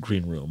love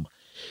Green Room.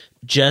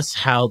 Just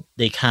how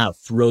they kind of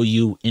throw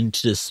you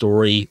into the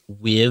story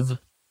with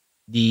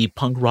the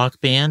punk rock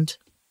band.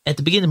 At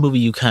the beginning of the movie,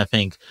 you kind of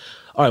think,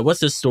 all right, what's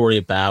this story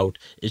about?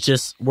 It's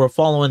just, we're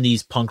following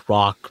these punk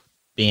rock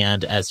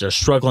band as they're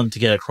struggling to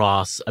get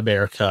across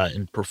America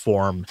and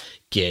perform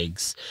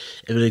gigs.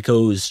 And it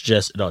goes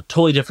just in a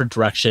totally different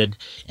direction,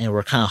 and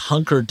we're kind of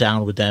hunkered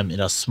down with them in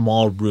a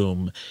small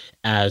room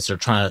as they're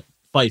trying to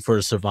fight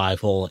for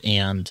survival.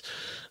 And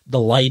the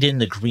lighting,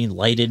 the green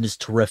lighting is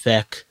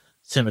terrific.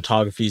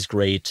 Cinematography is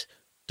great.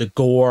 The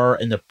gore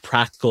and the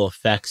practical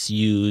effects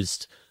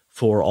used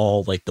for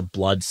all the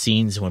blood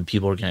scenes when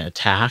people are getting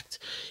attacked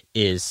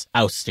is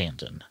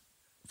outstanding.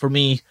 For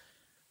me,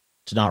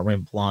 to not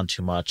ramble on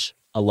too much,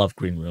 I love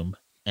Green Room,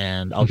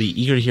 and I'll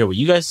be eager to hear what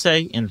you guys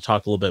say and to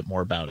talk a little bit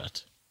more about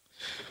it.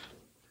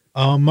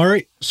 All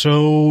right.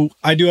 So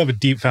I do have a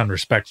deep found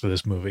respect for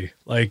this movie.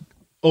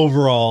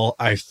 Overall,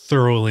 I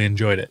thoroughly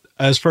enjoyed it.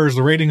 As far as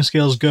the rating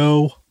scales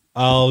go,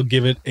 I'll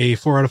give it a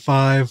 4 out of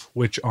 5,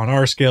 which on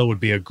our scale would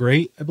be a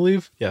great, I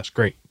believe. Yes,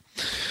 great.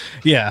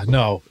 Yeah,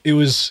 no,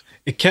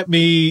 it kept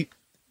me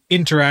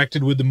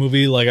interacted with the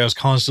movie. I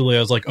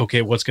was like,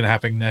 okay, what's going to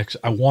happen next?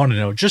 I want to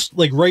know, just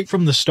right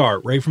from the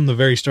start, right from the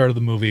very start of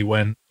the movie,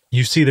 when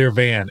you see their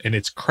van and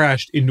it's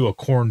crashed into a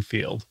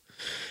cornfield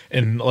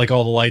and all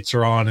the lights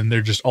are on and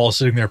they're just all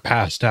sitting there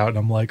passed out. And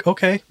I'm like,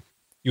 okay,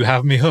 you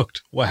have me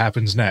hooked. What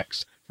happens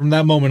next? From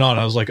that moment on,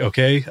 I was like,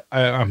 okay,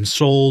 I'm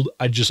sold.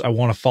 I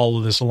want to follow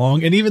this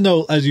along. And even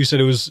though, as you said,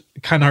 it was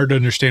kind of hard to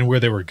understand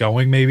where they were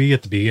going maybe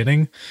at the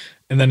beginning,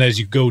 and then as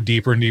you go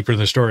deeper and deeper in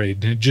the story,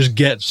 it just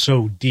gets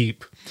so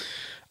deep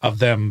of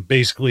them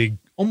basically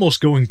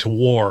almost going to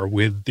war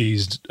with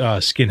these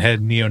skinhead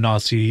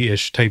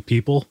neo-Nazi-ish type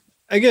people.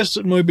 I guess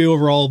maybe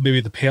overall,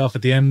 maybe the payoff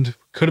at the end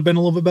could have been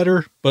a little bit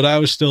better, but I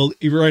was still,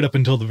 right up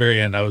until the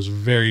very end, I was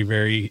very,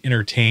 very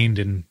entertained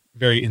and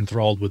very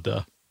enthralled with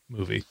the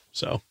movie.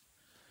 So,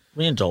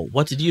 Randall,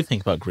 what did you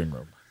think about Green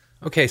Room?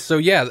 Okay, so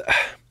yeah,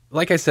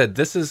 like I said,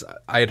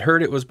 I had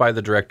heard it was by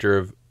the director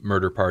of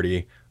Murder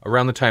Party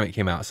around the time it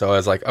came out. So I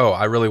was like, oh,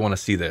 I really want to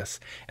see this.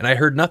 And I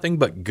heard nothing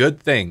but good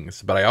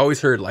things, but I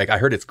always heard, I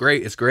heard it's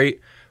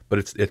great, but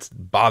it's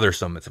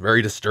bothersome. It's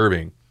very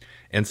disturbing.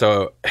 And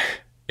so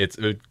it's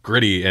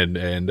gritty and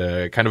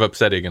kind of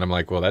upsetting. And I'm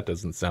like, well, that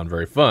doesn't sound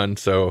very fun.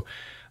 So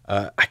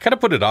I kind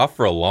of put it off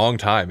for a long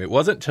time. It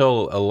wasn't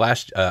till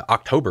last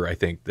October, I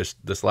think,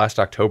 this last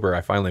October,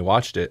 I finally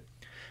watched it.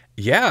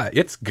 Yeah,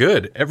 it's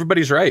good.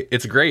 Everybody's right.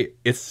 It's great.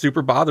 It's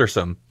super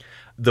bothersome.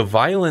 The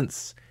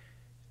violence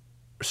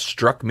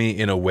struck me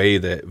in a way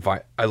that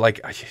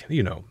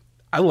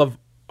I love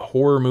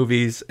horror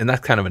movies, and that's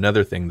kind of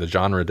another thing, the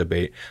genre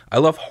debate. I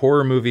love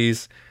horror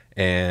movies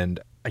and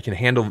I can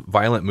handle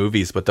violent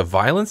movies, but the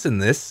violence in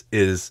this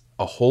is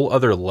a whole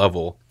other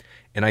level.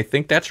 And I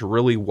think that's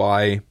really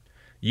why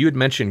you had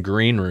mentioned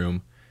Green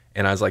Room,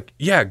 and I was like,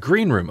 yeah,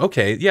 Green Room.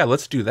 Okay, yeah,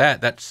 let's do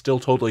that. That still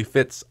totally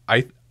fits.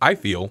 I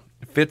feel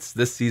fits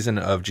this season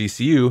of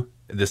GCU.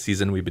 This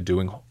season we've been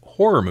doing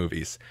horror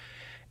movies,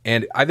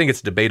 and I think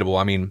it's debatable.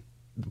 I mean,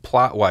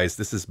 plot wise,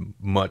 this is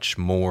much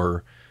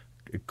more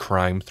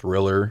crime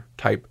thriller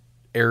type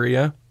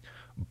area,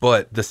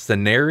 but the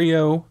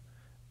scenario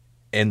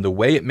and the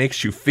way it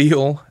makes you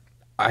feel,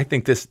 I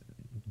think this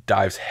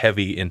dives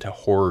heavy into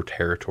horror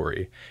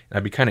territory. And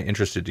I'd be kind of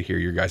interested to hear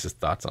your guys'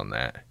 thoughts on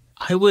that.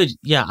 I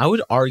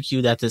would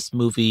argue that this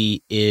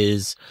movie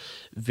is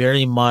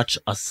very much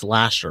a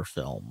slasher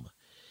film.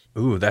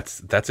 Ooh,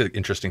 that's an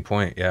interesting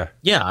point. Yeah.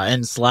 Yeah,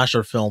 and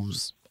slasher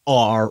films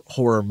are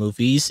horror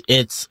movies.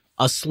 It's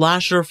a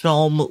slasher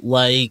film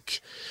like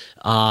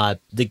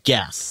The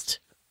Guest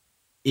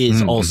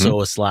is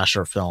also a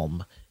slasher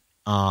film.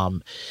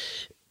 And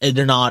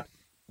they're not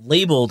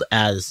labeled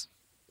as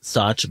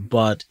such,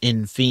 but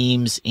in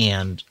themes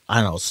and,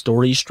 I don't know,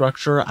 story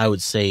structure, I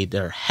would say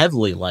they're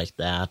heavily like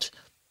that.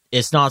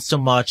 It's not so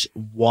much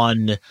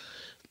one,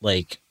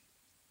 like,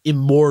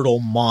 immortal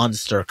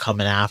monster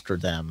coming after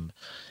them,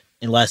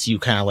 unless you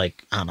kind of,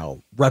 like, I don't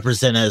know,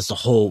 represent it as the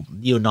whole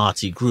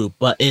neo-Nazi group,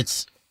 but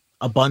it's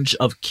a bunch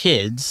of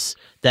kids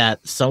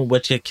that some of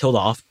which get killed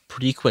off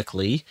pretty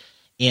quickly,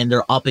 and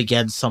they're up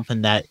against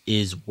something that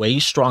is way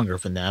stronger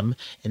than them,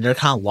 and they're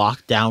kind of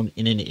locked down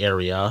in an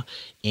area,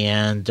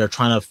 and they're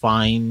trying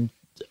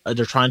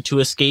to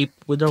escape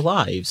with their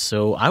lives.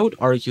 So I would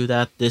argue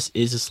that this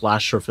is a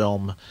slasher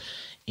film,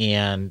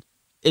 and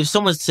if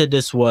someone said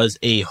this was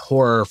a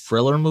horror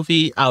thriller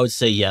movie, I would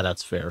say, yeah,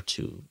 that's fair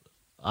too.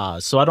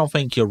 So I don't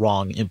think you're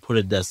wrong in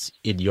putting this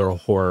in your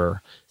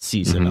horror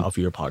season of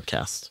your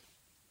podcast.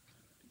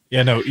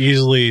 Yeah, no,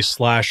 easily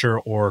slasher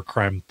or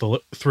crime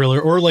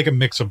thriller, or like a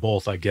mix of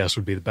both, I guess,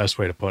 would be the best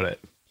way to put it.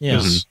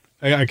 Yeah.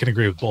 I can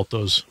agree with both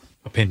those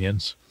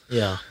opinions.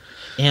 Yeah.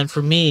 And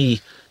for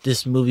me,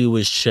 this movie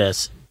was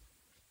just,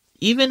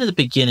 even at the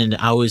beginning,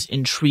 I was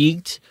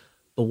intrigued,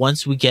 but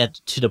once we get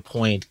to the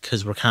point,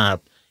 because we're kind of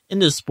in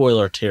the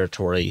spoiler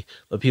territory,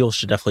 but people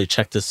should definitely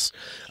check this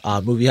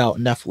movie out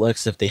on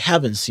Netflix if they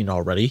haven't seen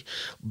already.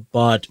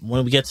 But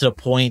when we get to the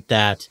point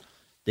that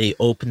they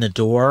open the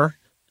door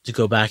to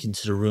go back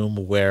into the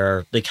room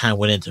where they kind of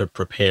went in to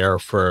prepare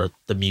for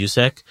the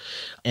music,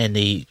 and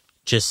they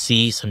just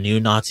see some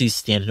neo-Nazis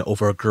standing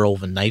over a girl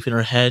with a knife in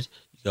her head,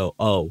 you go,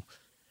 oh,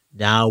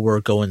 now we're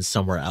going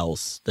somewhere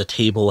else. The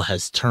table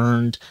has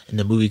turned, and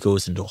the movie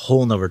goes into a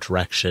whole nother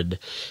direction.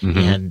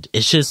 And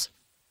it's just,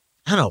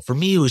 I don't know, for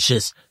me, it was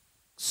just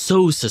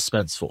so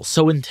suspenseful,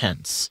 so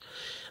intense.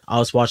 I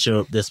was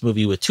watching this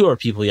movie with two other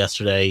people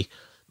yesterday,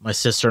 my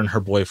sister and her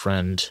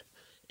boyfriend,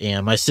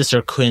 and my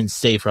sister couldn't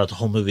stay throughout the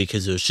whole movie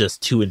because it was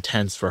just too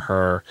intense for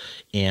her,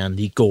 and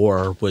the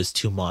gore was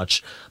too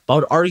much. But I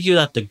would argue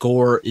that the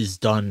gore is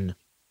done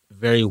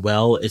very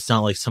well. It's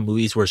not like some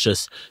movies where it's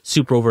just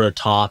super over the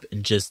top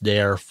and just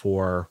there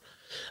for,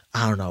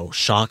 I don't know,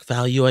 shock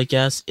value, I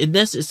guess. In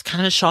this, it's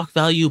kind of shock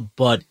value,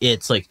 but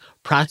it's like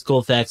practical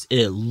effects.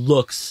 It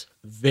looks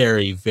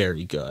very,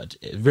 very good.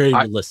 Very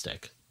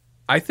realistic.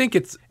 I think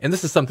it's, and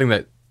this is something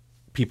that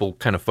people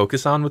kind of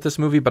focus on with this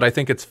movie, but I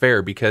think it's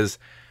fair because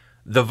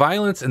the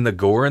violence and the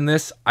gore in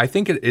this, I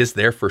think it is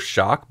there for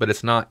shock, but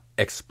it's not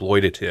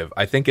exploitative.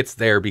 I think it's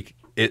there because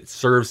it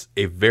serves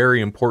a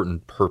very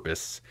important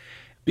purpose.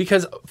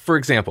 Because, for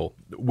example,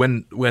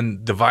 when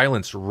the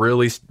violence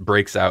really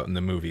breaks out in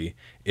the movie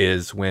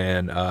is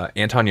when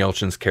Anton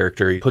Yelchin's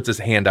character, he puts his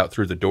hand out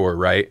through the door,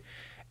 right?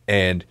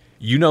 And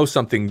you know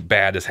something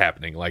bad is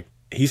happening. Like,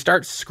 he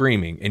starts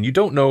screaming, and you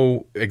don't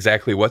know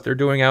exactly what they're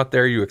doing out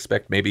there. You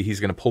expect maybe he's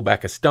going to pull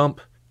back a stump.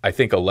 I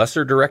think a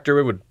lesser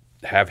director would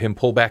have him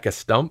pull back a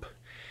stump.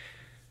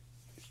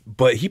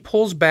 But he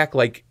pulls back,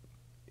 like,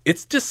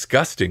 it's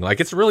disgusting. Like,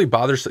 it's really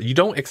bothersome. You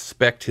don't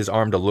expect his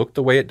arm to look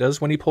the way it does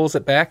when he pulls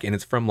it back, and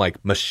it's from,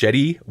 like,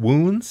 machete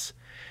wounds.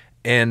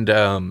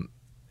 And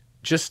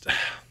just,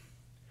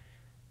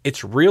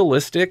 it's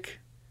realistic,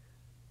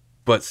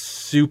 but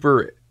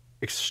super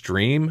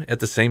extreme at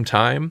the same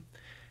time.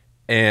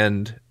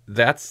 And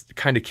that's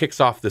kind of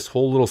kicks off this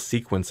whole little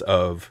sequence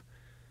of,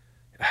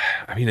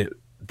 I mean,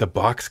 the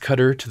box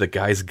cutter to the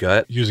guy's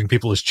gut. Using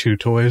people as chew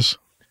toys.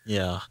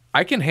 Yeah.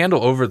 I can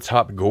handle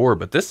over-the-top gore,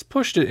 but this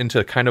pushed it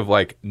into kind of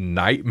like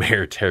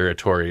nightmare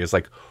territory. It's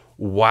like,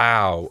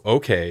 wow,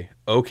 okay,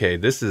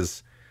 this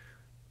is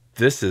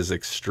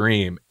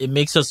extreme. It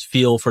makes us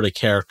feel for the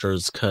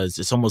characters because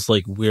it's almost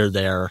like we're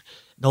there.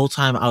 The whole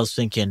time I was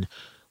thinking,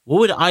 what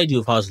would I do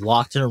if I was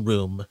locked in a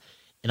room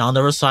and on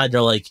the other side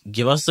they're like,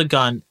 give us the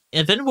gun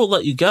and then we'll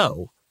let you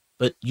go.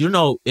 But you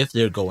know if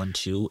they're going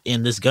to,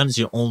 and this gun's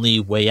your only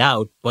way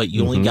out, but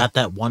you only got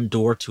that one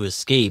door to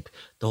escape.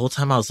 The whole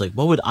time I was like,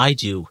 what would I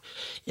do?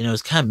 And it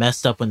was kind of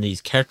messed up when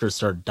these characters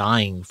started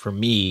dying for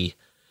me.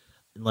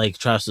 Like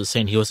Travis was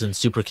saying, he wasn't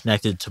super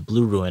connected to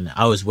Blue Ruin.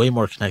 I was way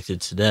more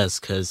connected to this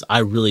because I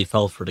really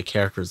felt for the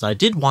characters. I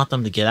did want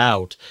them to get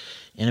out,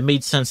 and it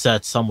made sense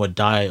that some would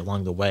die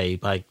along the way,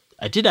 but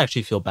I did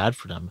actually feel bad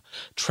for them.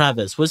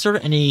 Travis, was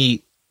there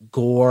any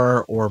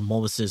gore or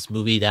moments in this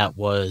movie that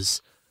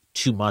was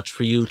too much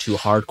for you, too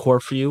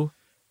hardcore for you?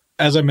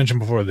 As I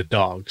mentioned before, the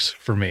dogs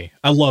for me.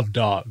 I love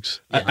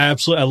dogs. Yeah.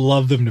 I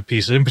love them to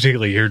pieces, in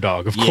particular your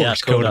dog, of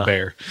course, Coda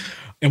Bear.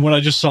 And when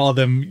I just saw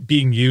them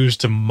being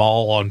used to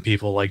maul on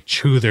people, like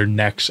chew their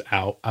necks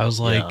out, I was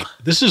like,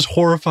 this is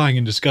horrifying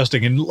and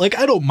disgusting. And like,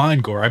 I don't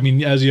mind gore. I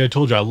mean, as I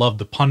told you, I love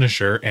The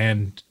Punisher,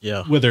 and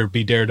whether it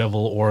be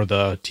Daredevil or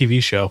the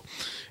TV show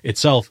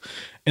itself.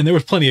 And there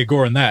was plenty of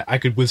gore in that. I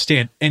could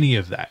withstand any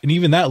of that. And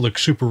even that looked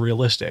super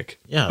realistic.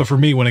 Yeah. But for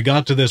me, when it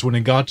got to this, when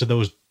it got to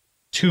those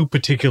two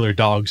particular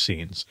dog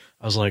scenes,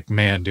 I was like,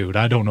 man, dude,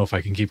 I don't know if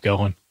I can keep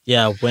going.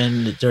 Yeah,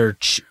 when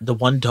the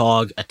one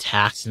dog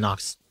attacks and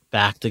knocks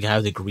back the guy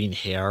with the green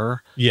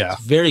hair. Yeah.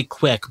 It's very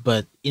quick,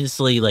 but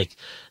instantly, like,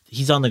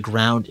 he's on the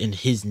ground and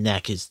his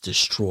neck is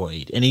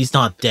destroyed. And he's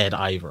not dead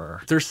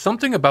either. There's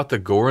something about the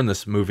gore in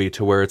this movie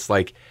to where it's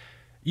like,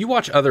 you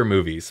watch other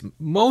movies,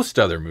 most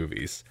other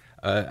movies.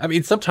 I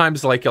mean,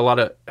 sometimes like a lot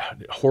of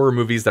horror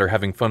movies that are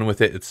having fun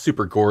with it, it's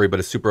super gory, but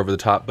it's super over the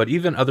top. But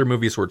even other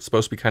movies where it's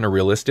supposed to be kind of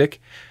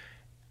realistic,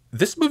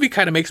 this movie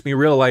kind of makes me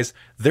realize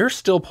they're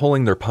still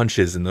pulling their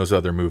punches in those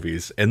other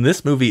movies. And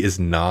this movie is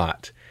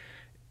not.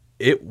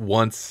 It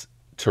wants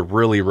to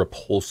really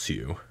repulse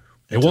you.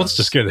 It wants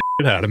to scare the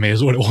shit out of me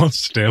is what it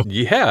wants to do.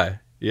 Yeah,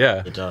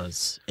 yeah. It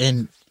does.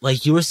 And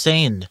like you were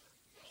saying,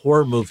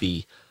 horror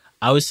movie,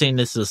 I was saying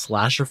this is a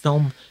slasher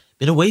film.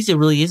 In a ways, it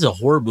really is a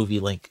horror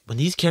movie. Like, when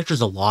these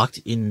characters are locked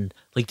in,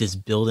 like, this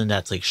building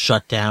that's, like,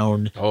 shut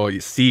down. Oh,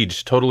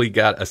 Siege. Totally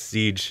got a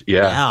Siege.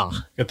 Yeah.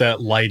 Got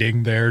that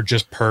lighting there,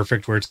 just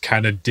perfect, where it's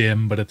kind of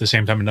dim, but at the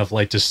same time enough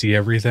light to see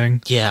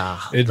everything.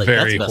 Yeah. It's like,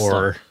 very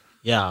horror.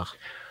 Yeah.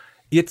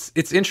 It's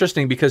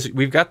interesting because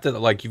you've got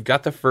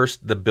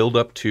the build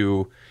up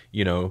to,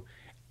 you know,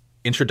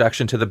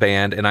 introduction to the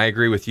band. And I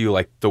agree with you.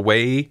 Like, the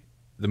way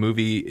the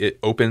movie, it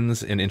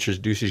opens and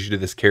introduces you to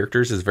these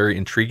characters is very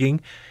intriguing.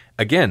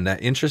 Again,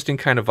 that interesting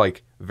kind of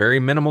like very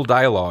minimal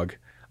dialogue,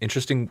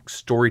 interesting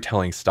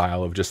storytelling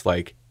style of just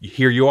like,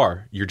 here you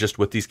are, you're just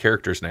with these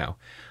characters now.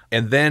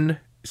 And then,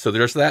 so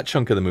there's that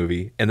chunk of the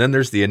movie. And then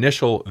there's the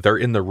initial, they're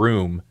in the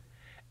room.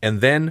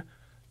 And then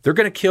they're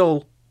going to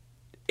kill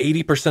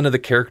 80% of the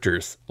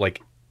characters.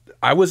 Like,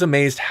 I was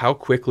amazed how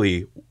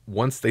quickly,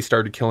 once they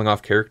started killing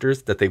off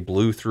characters, that they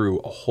blew through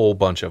a whole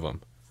bunch of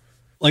them.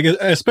 Like,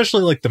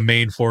 especially like the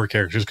main four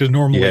characters, because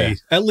normally,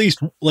 at least,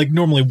 like,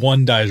 normally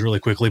one dies really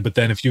quickly, but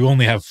then if you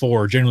only have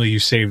four, generally you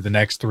save the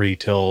next three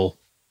till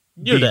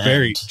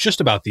just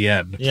about the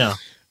end. Yeah.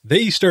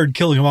 They started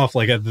killing them off,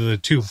 like, the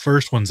two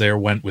first ones there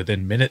went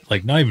within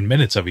like, not even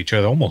minutes of each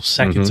other, almost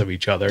seconds of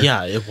each other.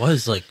 Yeah, it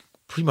was, like,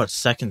 pretty much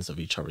seconds of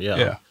each other,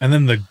 Yeah. And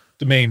then the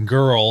main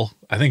girl,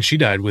 I think she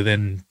died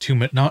within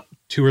 2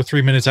 or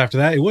 3 minutes after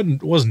that. It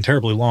wasn't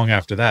terribly long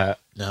after that.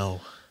 No.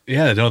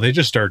 Yeah, no, they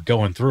just started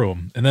going through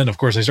them. And then, of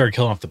course, they started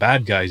killing off the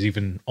bad guys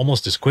even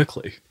almost as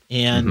quickly.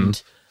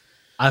 And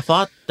I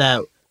thought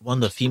that one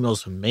of the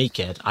females would make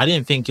it. I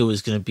didn't think it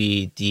was going to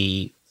be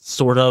the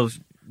sort of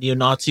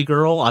neo-Nazi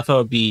girl. I thought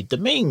it would be the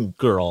main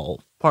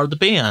girl, part of the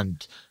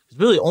band.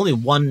 Really, only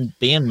one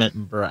band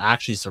member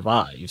actually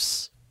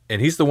survives.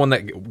 And he's the one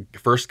that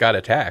first got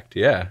attacked,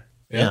 yeah.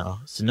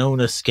 So no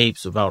one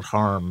escapes without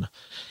harm.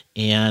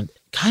 And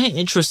kind of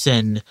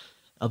interesting,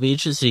 I'll be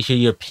interested to hear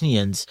your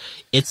opinions.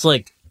 It's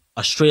like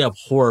a straight up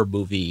horror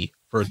movie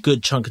for a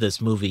good chunk of this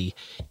movie.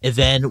 And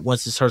then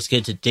once it starts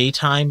getting to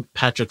daytime,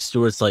 Patrick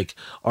Stewart's like,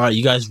 all right,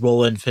 you guys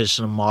roll in, finish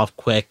them off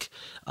quick.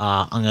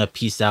 I'm going to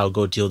peace out,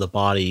 go deal with the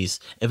bodies.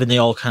 And then they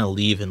all kind of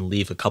leave and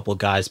leave a couple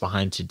guys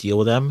behind to deal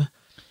with them.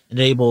 And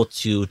they're able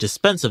to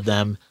dispense of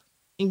them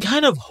in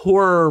kind of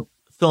horror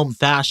film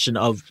fashion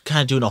of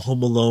kind of doing a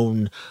Home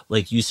Alone,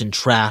 like using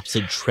traps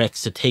and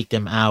tricks to take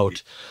them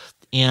out.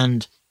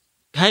 And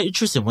kind of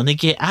interesting, when they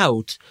get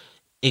out,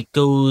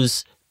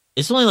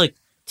 it's only like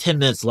 10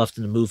 minutes left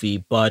in the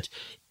movie, but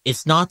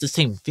it's not the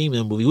same theme in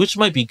the movie, which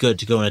might be good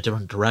to go in a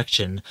different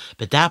direction.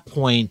 But at that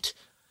point,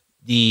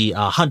 the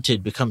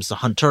hunted becomes the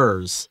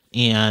hunters,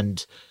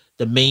 and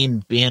the main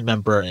band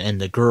member and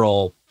the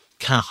girl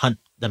kind of hunt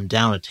them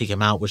down and take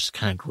them out, which is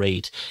kind of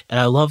great. And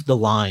I love the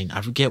line,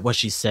 I forget what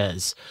she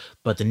says,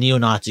 but the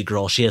neo-Nazi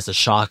girl, she has a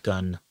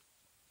shotgun.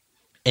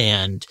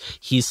 And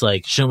he's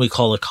like, shouldn't we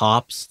call the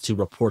cops to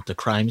report the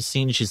crime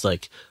scene? She's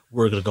like,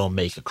 we're going to go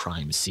make a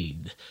crime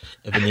scene.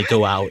 And then they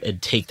go out and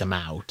take them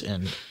out.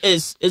 And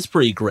it's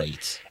pretty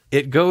great.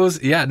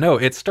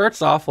 It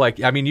starts off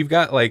like, I mean, you've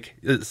got like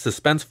a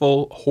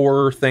suspenseful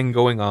horror thing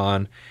going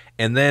on.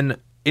 And then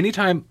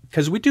anytime,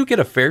 because we do get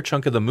a fair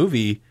chunk of the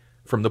movie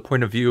from the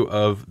point of view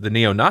of the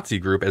neo-Nazi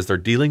group as they're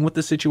dealing with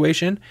the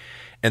situation.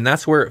 And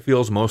that's where it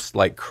feels most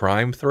like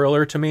crime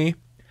thriller to me.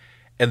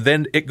 And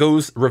then it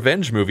goes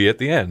revenge movie at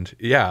the end.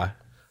 Yeah.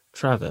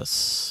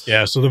 Travis.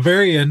 Yeah, so the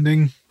very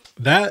ending,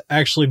 that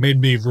actually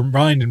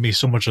reminded me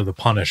so much of The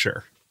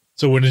Punisher.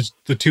 So when it's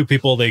the two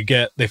people they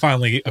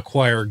finally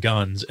acquire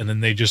guns, and then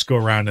they just go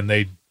around and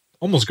they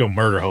almost go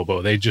murder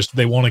hobo.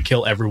 They want to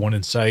kill everyone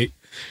in sight.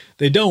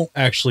 They don't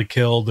actually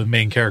kill the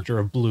main character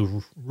of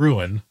Blue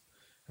Ruin.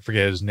 I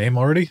forget his name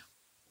already.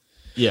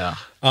 Yeah.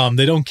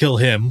 They don't kill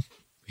him.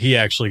 He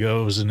actually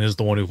goes and is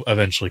the one who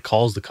eventually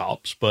calls the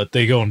cops, but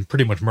they go and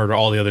pretty much murder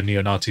all the other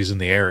neo-Nazis in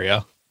the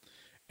area.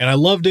 And I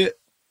loved it,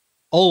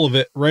 all of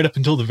it, right up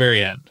until the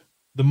very end.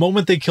 The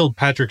moment they killed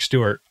Patrick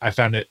Stewart, I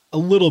found it a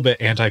little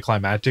bit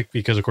anticlimactic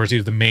because, of course,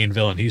 he's the main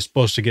villain. He's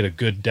supposed to get a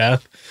good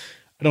death.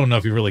 I don't know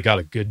if he really got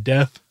a good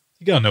death.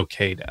 He got an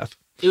okay death.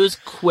 It was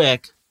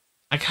quick.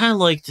 I kind of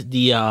liked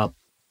the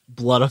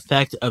blood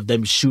effect of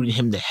them shooting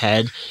him in the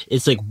head.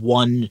 It's like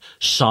one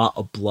shot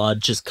of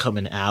blood just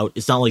coming out.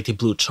 It's not like they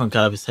blew a chunk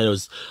out of his head. It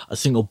was a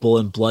single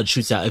bullet and blood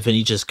shoots out, and then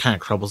he just kind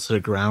of crumbles to the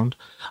ground.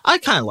 I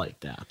kind of like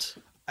that.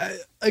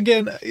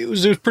 Again, it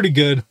was pretty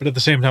good, but at the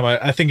same time,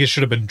 I think it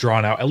should have been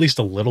drawn out at least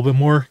a little bit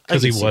more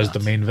because he was the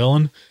main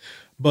villain.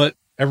 But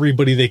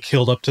everybody they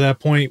killed up to that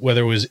point,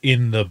 whether it was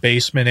in the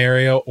basement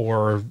area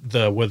or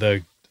with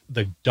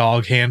the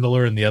dog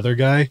handler and the other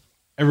guy,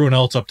 everyone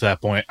else up to that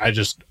point,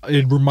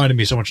 it reminded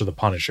me so much of The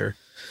Punisher.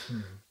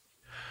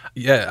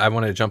 Yeah, I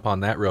want to jump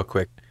on that real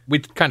quick. We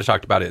kind of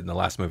talked about it in the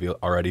last movie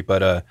already,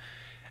 but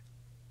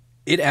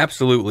it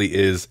absolutely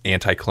is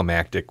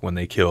anticlimactic when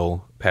they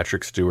kill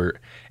Patrick Stewart.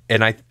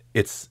 And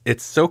it's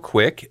so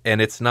quick,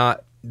 and it's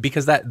not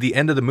because the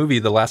end of the movie,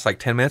 the last like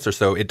 10 minutes or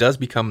so, it does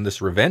become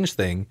this revenge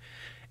thing.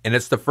 And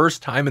it's the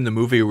first time in the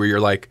movie where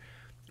you're like,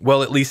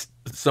 well, at least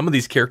some of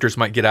these characters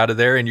might get out of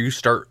there, and you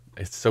start,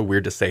 it's so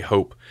weird to say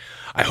hope.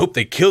 I hope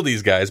they kill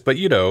these guys, but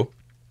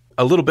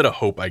a little bit of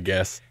hope, I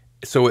guess.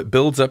 So it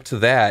builds up to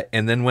that.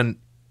 And then when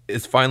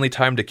it's finally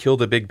time to kill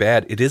the big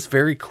bad, it is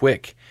very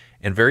quick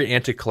and very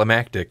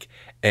anticlimactic.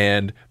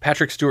 And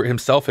Patrick Stewart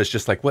himself is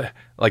just like, what?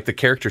 Like the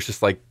character's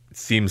just like,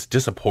 seems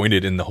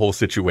disappointed in the whole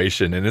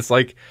situation. And it's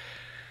like,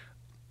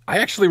 I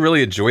actually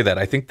really enjoy that.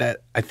 I think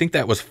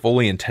that was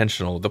fully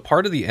intentional. The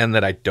part of the end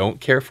that I don't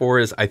care for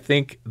is I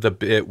think the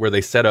bit where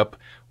they set up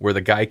where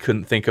the guy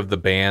couldn't think of the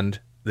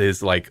band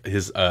is like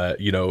his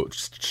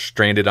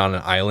stranded on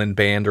an island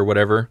band or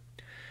whatever.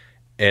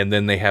 And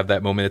then they have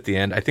that moment at the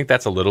end. I think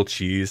that's a little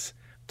cheese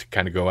to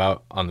kind of go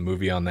out on the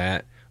movie on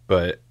that,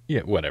 but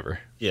yeah, whatever.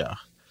 Yeah.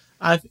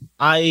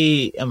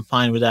 I am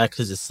fine with that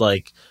because it's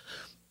like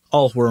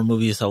all horror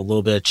movies have a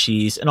little bit of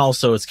cheese, and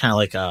also it's kind of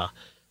like a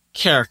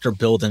character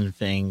building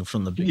thing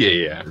from the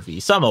beginning of the movie.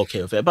 So I'm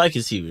okay with it, but I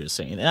can see what you're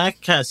saying. And I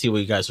can kind of see what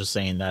you guys are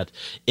saying, that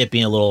it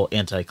being a little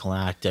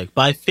anticlimactic.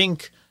 But I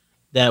think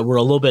that we're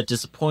a little bit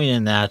disappointed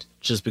in that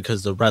just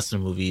because the rest of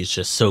the movie is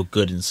just so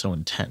good and so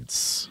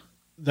intense.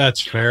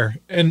 That's fair.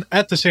 And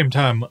at the same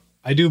time,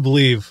 I do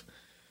believe,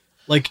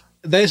 like,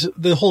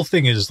 the whole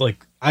thing is,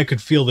 like, I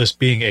could feel this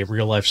being a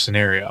real-life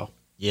scenario.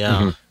 Yeah.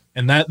 Mm-hmm.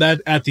 And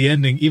that at the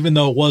ending, even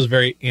though it was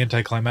very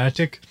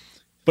anticlimactic,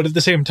 but at the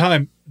same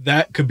time,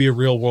 that could be a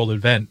real-world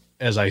event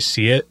as I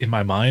see it in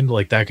my mind.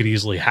 Like, that could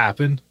easily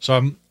happen.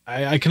 So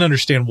I can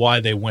understand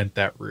why they went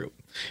that route.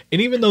 And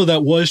even though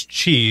that was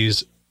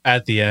cheese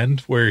at the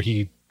end, where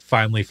he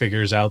finally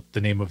figures out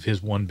the name of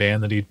his one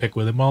band that he'd pick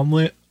with him on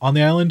the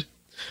island,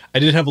 I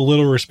did have a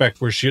little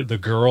respect where the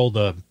girl,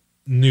 the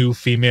new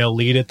female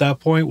lead at that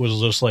point,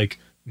 was just like,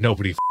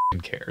 nobody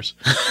cares.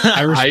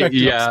 I respect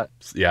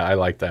yeah, I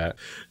like that.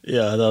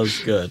 Yeah, that was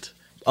good.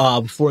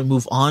 Before we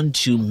move on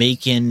to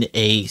making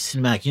a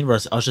cinematic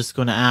universe, I was just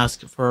going to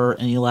ask for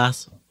any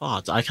last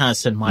thoughts. I kind of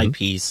said my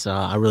piece.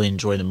 I really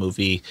enjoyed the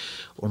movie.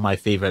 One of my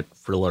favorite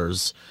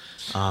thrillers.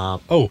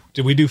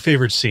 Did we do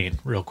favorite scene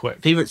real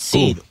quick? Favorite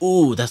scene.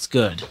 Ooh, that's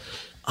good.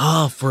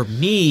 For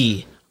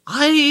me,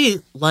 I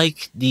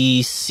like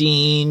the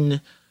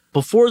scene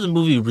before the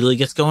movie really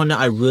gets going.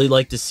 I really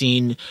like the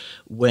scene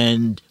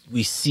when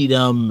we see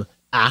them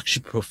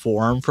actually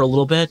perform for a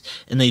little bit,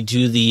 and they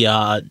do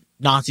the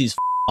Nazis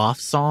off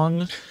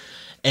song,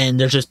 and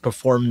they're just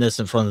performing this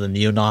in front of the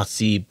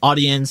neo-Nazi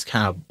audience,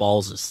 kind of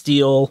balls of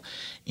steel.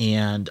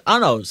 And I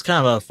don't know, it's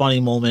kind of a funny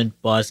moment,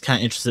 but it's kind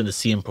of interesting to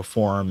see him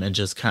perform and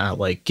just kind of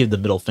like give the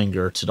middle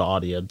finger to the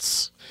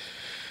audience.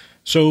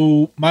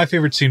 So my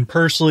favorite scene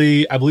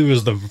personally, I believe,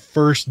 was the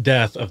first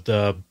death of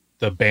the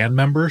band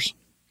members,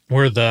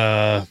 where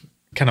the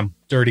kind of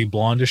dirty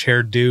blondish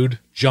haired dude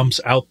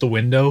jumps out the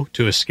window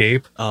to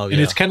escape. Oh, yeah.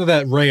 And it's kind of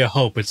that ray of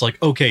hope. It's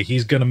like, okay,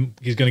 he's gonna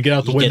get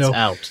out the window,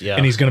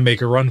 and he's gonna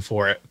make a run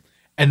for it.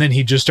 And then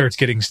he just starts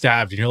getting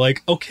stabbed, and you're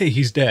like, okay,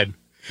 he's dead.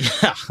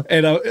 Yeah.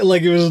 And it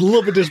was a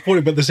little bit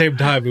disappointing, but at the same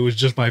time, it was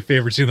just my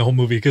favorite scene in the whole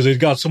movie because it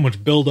got so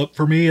much build up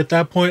for me at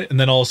that point, and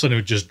then all of a sudden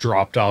it just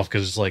dropped off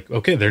because it's like,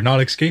 okay, they're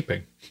not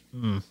escaping.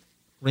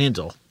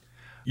 Randall,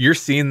 your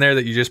scene there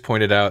that you just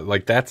pointed out,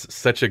 like, that's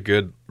such a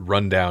good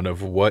rundown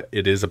of what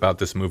it is about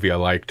this movie I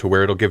like, to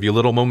where it'll give you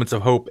little moments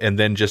of hope and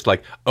then just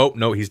like, oh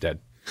no, he's dead.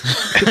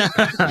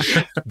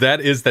 That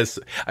is this,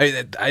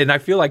 and I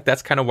feel like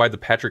that's kind of why the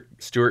Patrick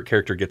Stewart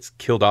character gets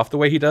killed off the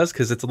way he does,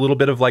 because it's a little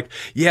bit of like,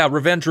 yeah,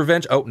 revenge.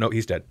 Oh no,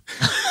 he's dead.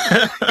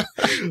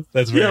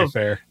 That's very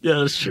fair. Yeah,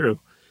 that's true.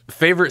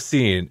 Favorite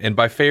scene, and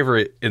by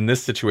favorite in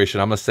this situation,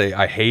 I'm gonna say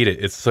I hate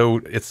it. It's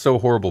so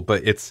horrible,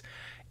 but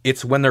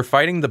it's when they're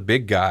fighting the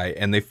big guy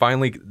and they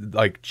finally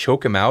like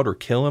choke him out or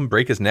kill him,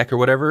 break his neck or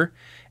whatever,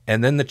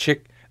 and then the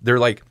chick, they're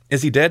like,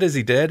 is he dead? Is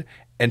he dead?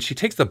 And she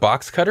takes the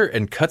box cutter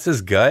and cuts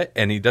his gut,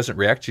 and he doesn't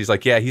react. She's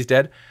like, yeah, he's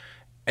dead.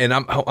 And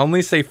I'll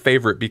only say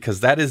favorite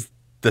because that is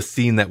the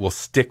scene that will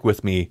stick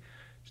with me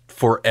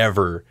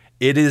forever.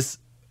 It is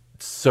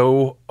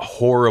so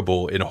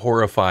horrible and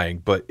horrifying,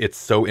 but it's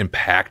so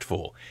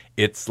impactful.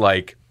 It's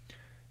like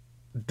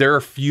there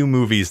are few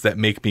movies that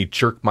make me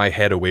jerk my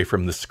head away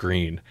from the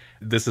screen.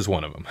 This is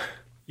one of them.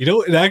 You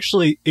know,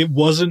 it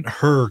wasn't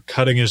her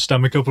cutting his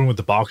stomach open with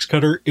the box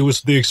cutter. It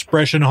was the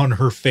expression on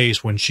her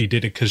face when she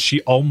did it, because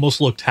she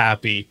almost looked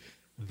happy.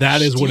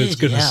 That is what it's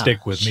going to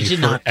stick with me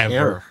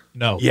forever.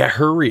 No. Yeah,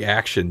 her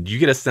reaction, you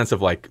get a sense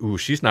of like, ooh,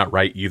 she's not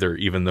right either,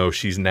 even though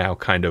she's now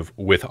kind of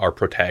with our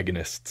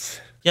protagonists.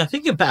 Yeah,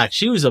 thinking back,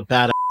 she was a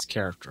badass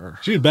character.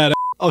 She was badass.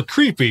 Oh,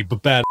 creepy,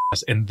 but badass.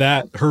 And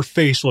her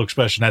facial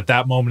expression at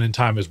that moment in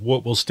time is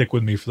what will stick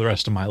with me for the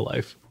rest of my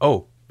life.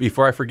 Oh,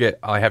 before I forget,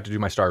 I have to do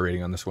my star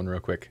rating on this one real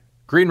quick.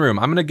 Green Room.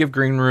 I'm going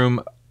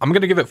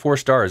to give it 4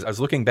 stars. I was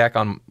looking back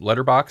on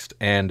Letterboxd,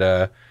 and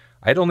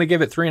I'd only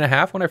give it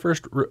 3.5 when I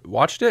first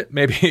watched it.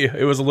 Maybe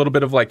it was a little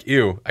bit of like,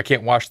 ew, I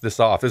can't wash this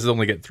off. This is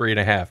only getting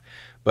 3.5.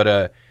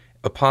 But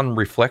upon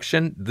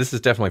reflection, this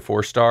is definitely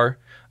 4 star.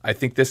 I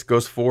think this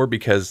goes 4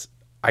 because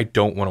I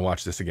don't want to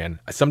watch this again.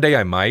 Someday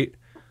I might,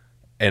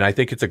 and I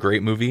think it's a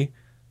great movie.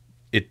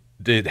 It's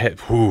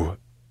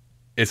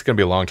going to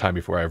be a long time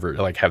before I ever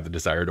like have the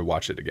desire to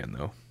watch it again,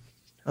 though.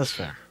 That's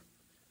fair.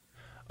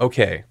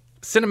 Okay.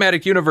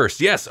 Cinematic universe.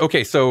 Yes.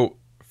 Okay. So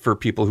for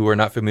people who are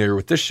not familiar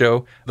with this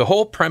show, the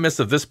whole premise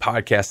of this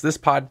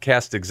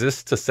podcast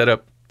exists to set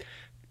up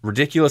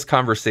ridiculous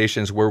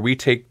conversations where we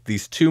take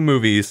these 2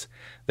 movies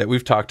that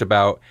we've talked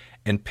about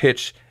and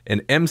pitch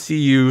an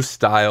MCU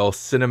style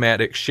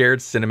shared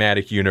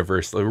cinematic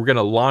universe. We're going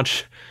to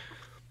launch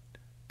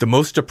the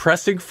most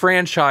depressing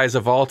franchise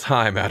of all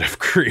time out of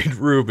Green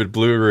Room and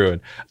Blue Ruin.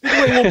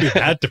 It won't be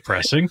that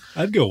depressing.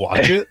 I'd go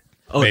watch it.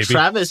 Oh, maybe.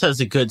 Travis has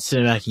a good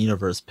cinematic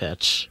universe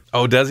pitch.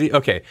 Oh, does he?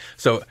 Okay,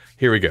 so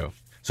here we go.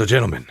 So,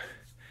 gentlemen,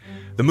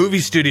 the movie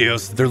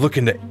studios, they're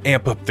looking to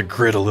amp up the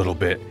grid a little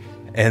bit.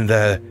 And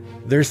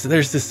there's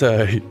this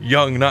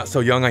young, not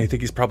so young, I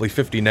think he's probably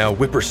 50 now,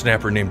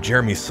 whippersnapper named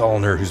Jeremy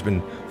Saulnier, who's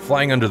been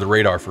flying under the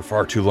radar for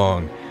far too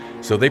long.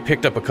 So they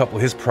picked up a couple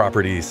of his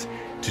properties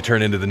to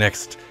turn into the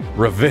next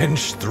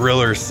revenge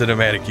thriller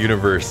cinematic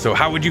universe. So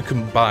how would you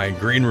combine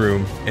Green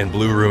Room and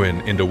Blue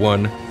Ruin into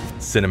one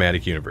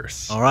cinematic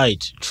universe? All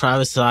right,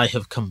 Travis and I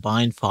have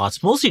combined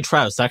thoughts. Mostly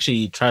Travis.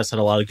 Actually, Travis had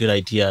a lot of good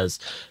ideas.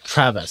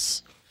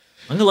 Travis,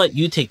 I'm going to let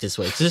you take this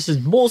way, because this is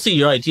mostly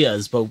your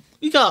ideas, but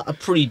we got a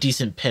pretty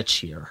decent pitch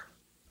here.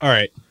 All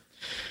right.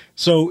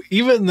 So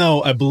even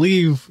though I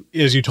believe,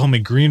 as you told me,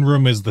 Green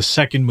Room is the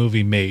second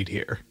movie made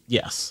here.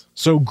 Yes.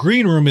 So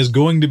Green Room is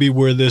going to be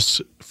where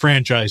this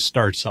franchise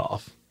starts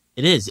off.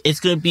 It is. It's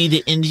going to be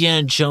the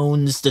Indiana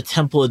Jones, the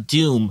Temple of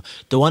Doom.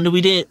 The one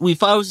that we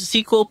thought was a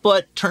sequel,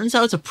 but turns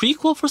out it's a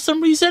prequel for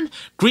some reason.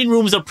 Green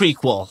Room's a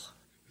prequel.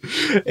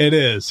 It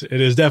is.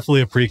 It is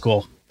definitely a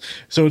prequel.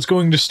 So it's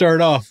going to start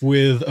off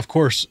with, of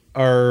course,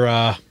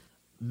 our...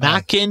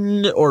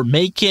 Macon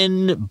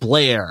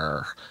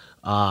Blair,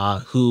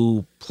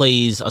 who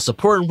plays a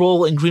supporting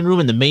role in Green Room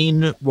and the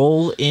main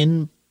role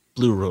in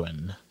Blue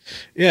Ruin.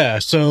 Yeah,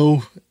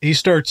 so he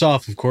starts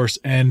off, of course,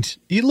 and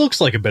he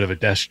looks like a bit of a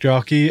desk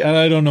jockey, and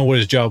I don't know what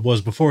his job was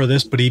before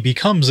this, but he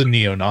becomes a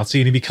neo-Nazi,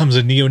 and he becomes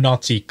a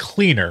neo-Nazi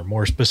cleaner,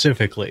 more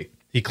specifically.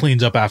 He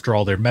cleans up after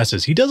all their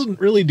messes. He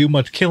doesn't really do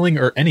much killing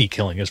or any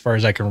killing, as far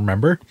as I can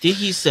remember. Did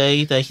he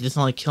say that he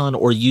doesn't like killing,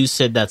 or you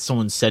said that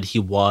someone said he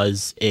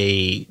was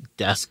a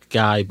desk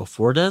guy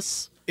before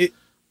this?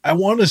 I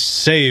want to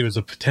say it was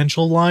a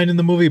potential line in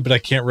the movie, but I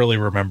can't really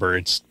remember.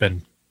 It's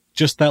been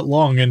just that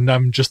long, and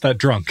I'm just that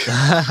drunk.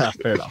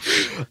 Fair enough.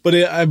 But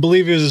I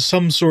believe he was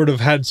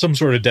had some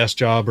sort of desk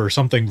job or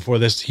something before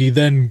this. He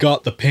then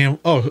got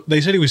the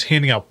they said he was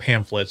handing out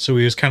pamphlets, so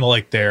he was kind of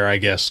like their, I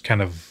guess,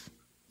 kind of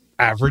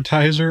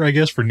advertiser, I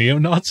guess, for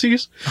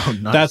neo-Nazis. Oh,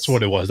 nice. That's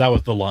what it was. That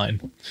was the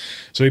line.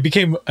 So he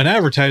became an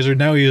advertiser.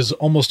 Now he is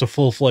almost a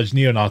full-fledged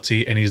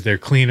neo-Nazi, and he's their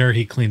cleaner.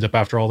 He cleans up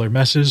after all their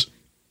messes.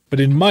 But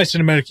in my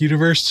cinematic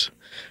universe,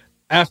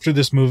 after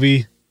this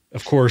movie,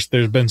 of course,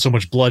 there's been so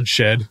much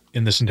bloodshed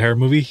in this entire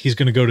movie, he's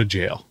going to go to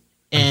jail.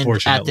 And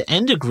at the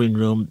end of Green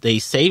Room, they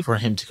say for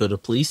him to go to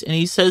police, and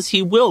he says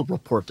he will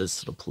report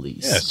this to the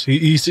police. Yes,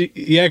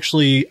 he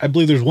actually, I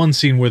believe there's one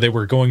scene where they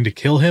were going to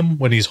kill him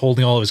when he's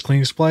holding all of his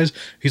cleaning supplies.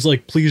 He's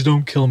like, please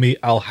don't kill me,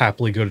 I'll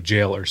happily go to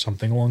jail, or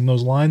something along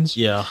those lines.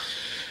 Yeah.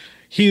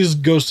 He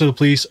goes to the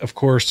police, of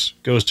course,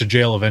 goes to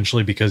jail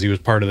eventually because he was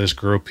part of this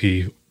group.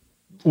 He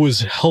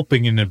was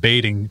helping and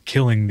abating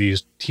killing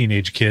these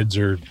teenage kids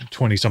or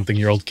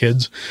 20-something-year-old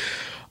kids.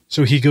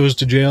 So he goes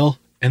to jail,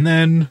 and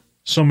then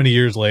so many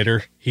years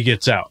later, he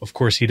gets out. Of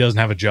course, he doesn't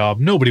have a job.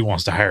 Nobody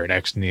wants to hire an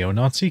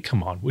ex-neo-Nazi.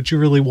 Come on, would you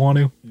really want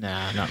to?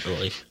 Nah, not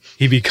really.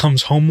 He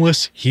becomes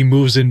homeless. He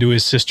moves into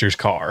his sister's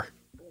car.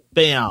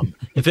 Bam.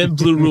 If in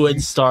Blue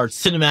Ruin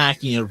starts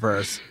cinematic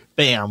universe,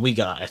 bam, we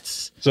got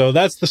it. So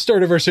that's the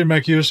start of our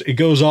cinematic universe. It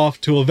goes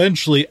off to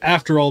eventually,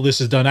 after all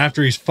this is done,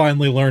 after he's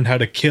finally learned how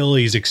to kill,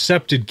 he's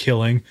accepted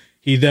killing,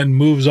 he then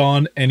moves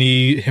on, and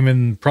him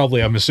and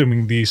probably, I'm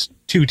assuming, these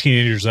two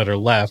teenagers that are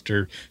left,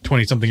 or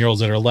 20-something-year-olds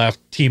that are left,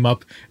 team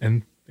up,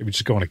 and maybe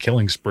just go on a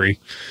killing spree.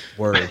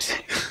 Word.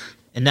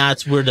 And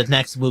that's where the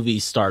next movie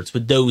starts,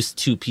 with those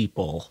two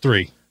people.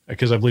 3,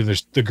 because I believe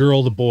there's the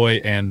girl, the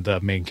boy, and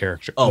the main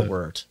character. Oh,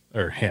 word.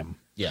 Or him.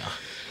 Yeah.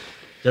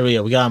 There we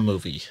go. We got a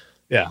movie.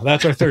 Yeah,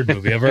 that's our third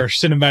movie of our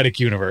cinematic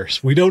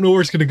universe. We don't know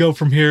where it's going to go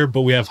from here,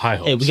 but we have high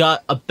hopes. Hey, we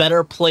got a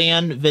better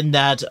plan than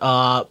that,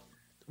 what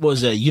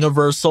was it,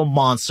 Universal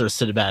Monster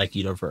Cinematic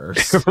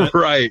Universe.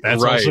 Right,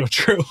 That's right. also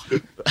true.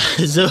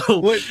 So,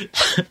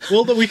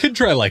 Well, we could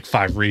try like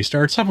 5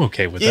 restarts. I'm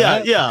okay with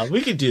that. yeah,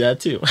 we could do that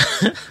too.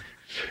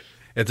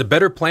 It's a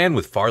better plan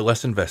with far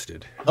less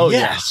invested. Oh,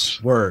 Yes.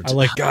 yeah. Word. I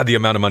like God, the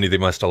amount of money they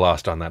must have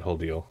lost on that whole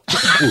deal.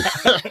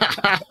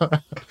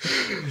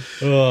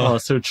 Oh,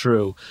 so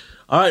true.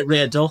 All right,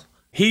 Randall.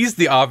 He's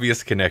the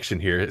obvious connection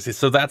here.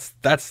 So that's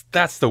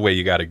the way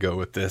you got to go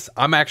with this.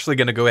 I'm actually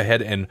going to go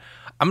ahead and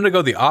I'm going to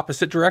go the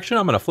opposite direction.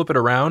 I'm going to flip it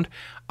around.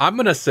 I'm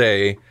going to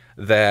say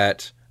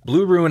that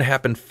Blue Ruin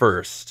happened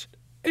first.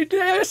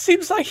 It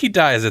seems like he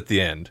dies at the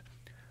end.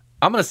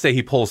 I'm going to say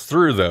he pulls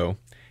through, though.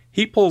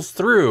 He pulls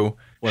through.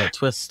 What a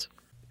twist.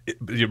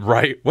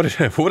 Right. What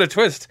a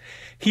twist.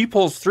 He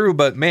pulls through,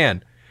 but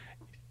man,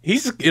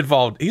 he's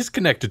involved. He's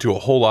connected to a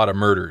whole lot of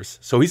murders.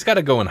 So he's got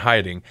to go in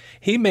hiding.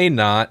 He may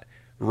not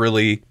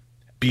really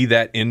be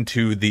that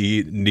into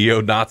the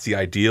neo-Nazi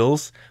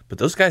ideals, but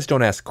those guys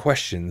don't ask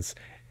questions.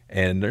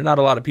 And there are not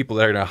a lot of people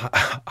that are going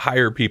to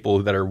hire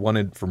people that are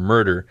wanted for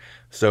murder.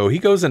 So he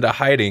goes into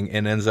hiding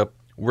and ends up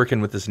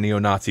working with this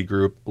neo-Nazi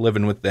group,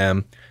 living with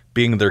them,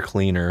 being their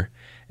cleaner.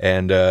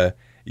 And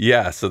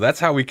yeah, so that's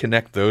how we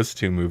connect those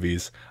two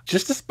movies.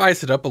 Just to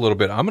spice it up a little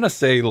bit, I'm going to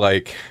say,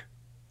 like,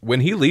 when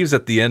he leaves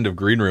at the end of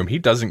Green Room, he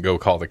doesn't go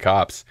call the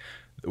cops.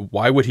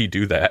 Why would he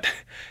do that?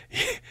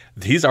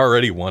 He's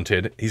already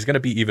wanted. He's going to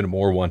be even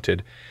more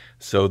wanted.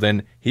 So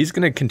then he's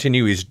going to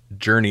continue his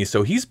journey.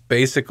 So he's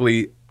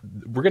basically,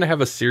 we're going to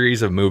have a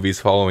series of movies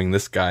following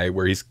this guy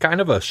where he's kind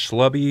of a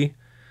schlubby,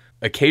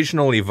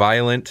 occasionally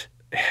violent.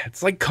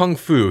 It's like Kung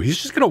Fu. He's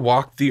just going to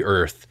walk the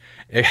earth.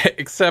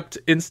 Except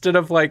instead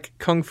of like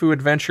Kung Fu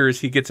adventures,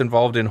 he gets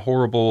involved in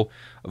horrible,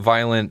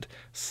 violent,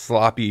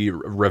 sloppy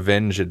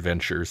revenge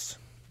adventures.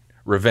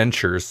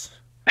 Revengers.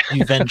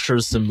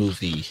 Revengers the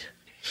movie.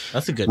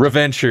 That's a good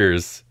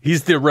Revengers.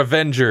 He's the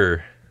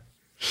Revenger.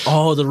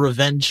 Oh, the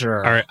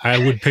Revenger. All right, I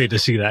would pay to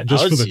see that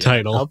just for the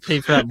title. I'll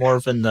pay for that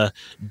more than the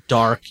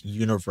dark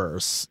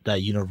universe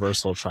that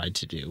Universal tried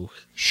to do.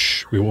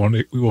 Shh, we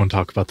won't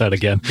talk about that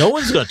again. No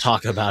one's going to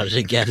talk about it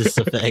again, is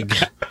the thing.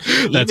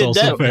 That's Even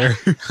also them.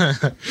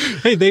 fair.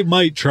 Hey, they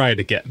might try it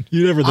again.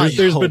 You never. I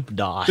There's hope been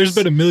not. there's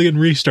been a million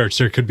restarts.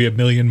 There could be a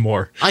million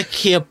more. I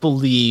can't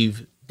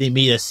believe they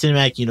made a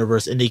cinematic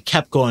universe and they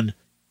kept going,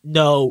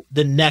 no,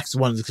 the next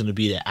one is going to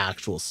be the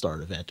actual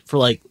start of it for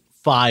like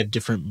 5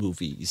 different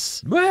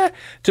movies. Well,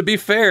 to be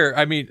fair,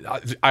 I mean,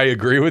 I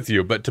agree with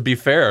you, but to be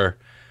fair,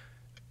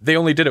 they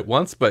only did it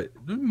once, but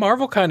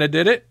Marvel kind of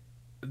did it.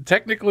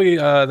 Technically,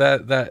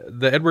 that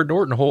the Edward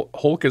Norton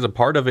Hulk is a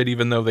part of it,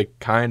 even though they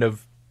kind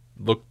of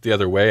looked the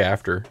other way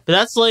after. But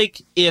that's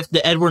like if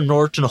the Edward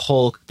Norton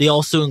Hulk, they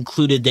also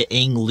included the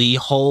Ang Lee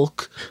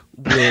Hulk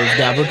with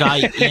the other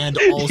guy and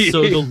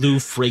also the Lou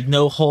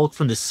Ferrigno Hulk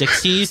from the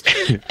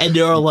 60s. And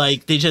they were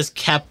like, they just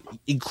kept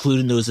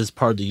including those as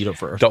part of the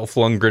universe. Dolph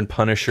Lundgren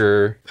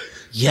Punisher.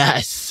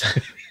 Yes.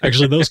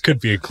 Actually, those could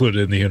be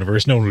included in the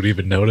universe. No one would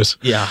even notice.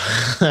 Yeah.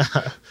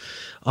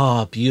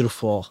 Oh,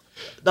 beautiful.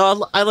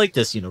 No, I like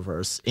this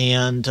universe.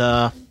 And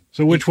So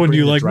which one do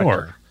you the like director.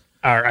 more?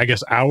 I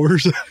guess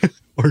ours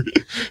or his?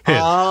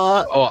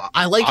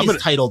 I like his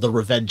title, The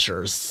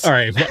Revengers. All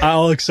right, but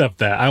I'll accept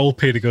that. I will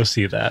pay to go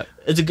see that.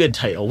 It's a good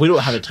title. We don't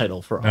have a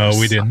title for No, ours.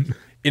 we didn't.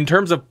 In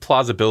terms of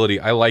plausibility,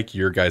 I like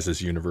your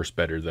guys' universe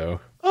better, though.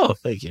 Oh,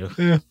 thank you.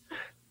 Yeah.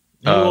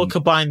 Maybe we'll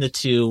combine the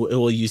two. It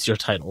will use your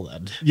title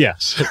then.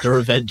 Yes. The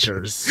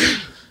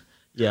Revengers.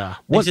 Yeah.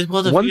 We'll have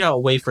to figure out a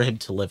way for him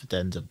to live at the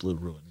end of Blue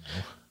Ruin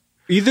now.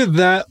 Either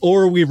that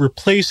or we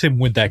replace him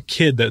with that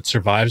kid that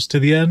survives to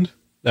the end.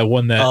 That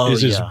one that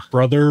is his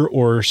brother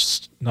or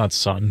not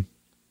son.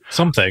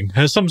 Something.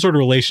 Has some sort of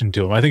relation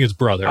to him. I think it's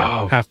brother.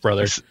 Half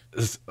brother.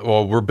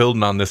 Well, we're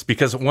building on this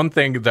because one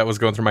thing that was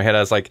going through my head,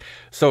 I was like,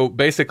 so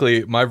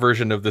basically my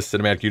version of this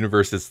cinematic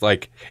universe is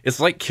like, it's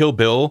like Kill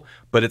Bill,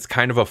 but it's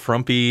kind of a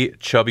frumpy,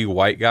 chubby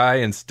white guy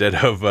instead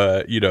of,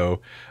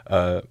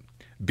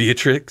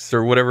 Beatrix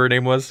or whatever her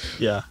name was.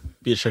 Yeah.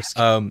 Beatrix.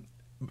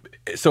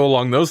 So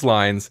along those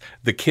lines,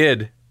 the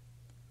kid,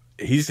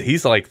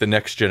 he's like the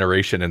next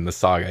generation in the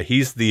saga.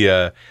 He's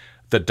the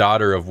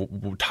daughter of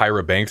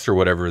Tyra Banks or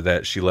whatever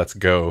that she lets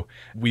go.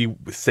 We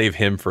save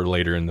him for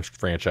later in the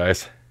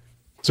franchise.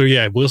 So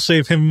yeah, we'll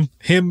save him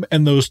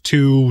and those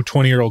 2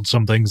 20-year-old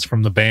somethings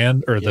from the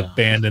band, or the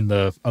band and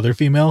the other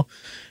female,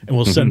 and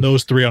we'll send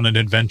those 3 on an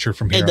adventure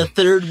from here. And the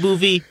third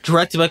movie,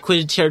 directed by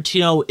Quentin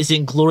Tarantino, is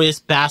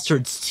Inglourious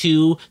Bastards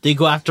 2. They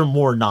go after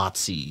more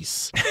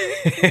Nazis.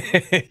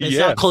 It's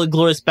not called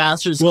Inglourious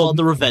Bastards, it's called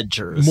The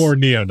Revengers. More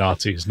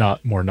neo-Nazis,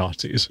 not more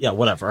Nazis. Yeah,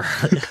 whatever.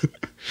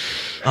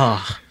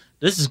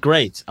 This is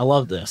great. I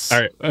love this.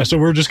 All right, so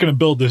we're just going to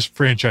build this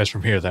franchise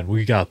from here then.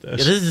 We got this.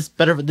 Yeah, this is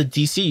better than the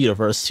DC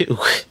universe, too.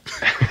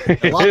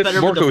 A lot It's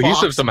better more than the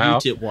cohesive Fox somehow.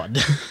 Mutant one.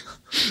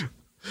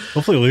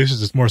 Hopefully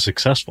Lucius is more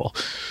successful.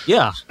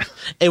 Yeah.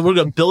 And we're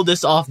going to build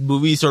this off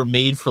movies that are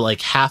made for like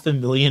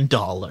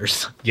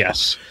 $500,000.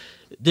 Yes.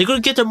 They're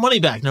going to get their money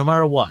back no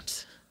matter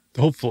what.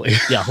 Hopefully.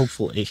 Yeah,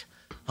 hopefully.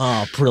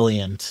 Oh,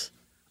 brilliant.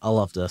 I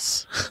love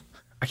this.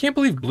 I can't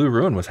believe Blue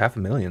Ruin was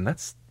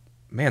 $500,000.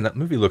 Man, that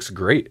movie looks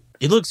great.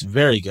 It looks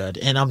very good.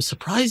 And I'm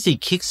surprised they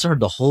kickstarted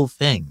the whole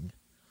thing.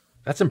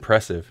 That's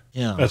impressive.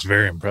 Yeah. That's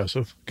very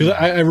impressive. Because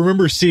I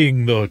remember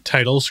seeing the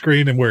title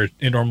screen and where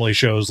it normally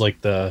shows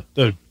like the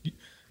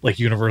like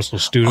Universal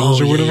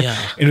Studios Oh, or yeah, whatever.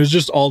 yeah. And it was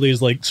just all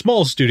these like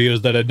small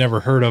studios that I'd never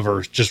heard of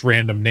or just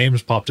random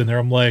names popped in there.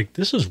 I'm like,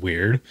 this is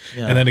weird.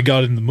 Yeah. And then it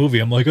got in the movie.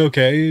 I'm like,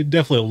 okay,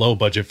 definitely a low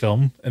budget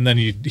film. And then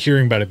you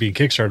hearing about it being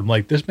Kickstarted, I'm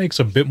like, this makes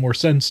a bit more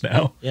sense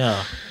now.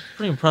 Yeah.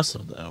 Pretty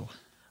impressive, though.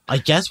 I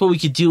guess what we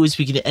could do is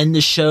we could end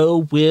the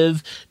show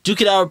with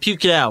Duke It Out or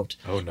Puke It Out.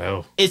 Oh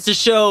no. It's a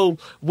show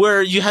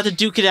where you have to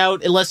duke it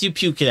out unless you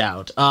puke it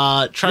out.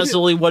 Trent's the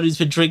only one who's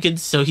been drinking,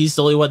 so he's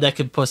the only one that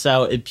can puss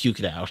out and puke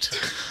it out.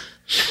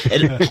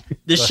 And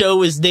the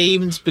show is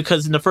named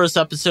because in the first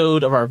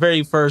episode of our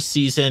very first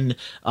season,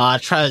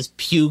 Travis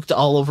puked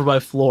all over my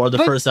floor the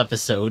first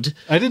episode.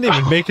 I didn't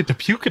even make it to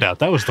puke it out.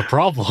 That was the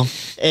problem.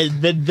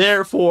 And then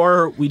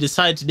therefore, we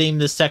decided to name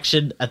this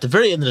section at the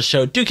very end of the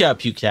show, Duke It Out,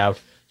 Puke It Out.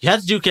 You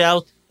have to duke it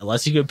out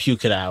unless you can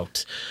puke it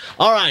out.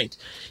 All right,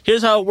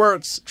 here's how it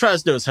works.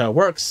 Travis knows how it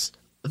works.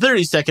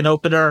 30-second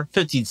opener,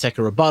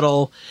 15-second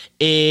rebuttal,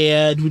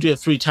 and we do it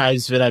 3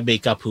 times, then I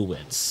make up who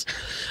wins.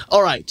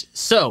 All right,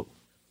 so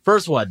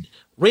first one,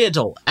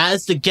 Randall,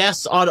 as the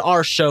guest on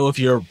our show, if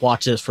you're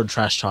watching this for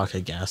Trash Talk,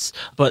 I guess,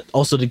 but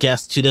also the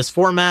guest to this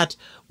format,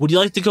 would you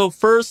like to go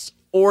first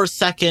or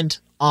second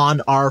on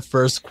our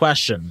first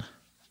question?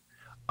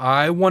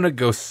 I want to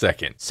go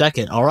second.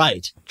 Second, all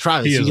right.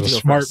 Travis, He you is get a to go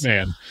smart first.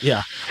 man.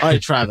 Yeah. All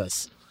right,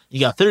 Travis. You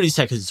got 30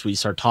 seconds until we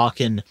start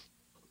talking.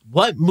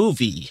 What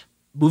movie's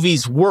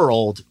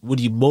world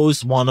would you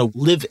most want to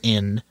live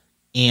in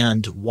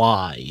and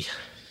why?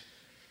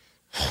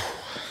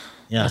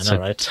 Yeah, That's I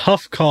know, a right?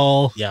 tough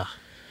call. Yeah.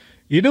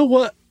 You know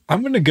what? I'm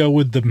going to go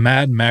with the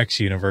Mad Max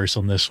universe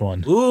on this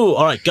one. Ooh,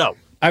 all right, go.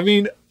 I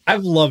mean,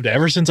 I've loved it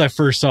ever since I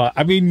first saw it.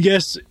 I mean,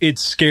 yes,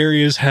 it's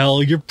scary as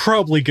hell. You're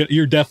definitely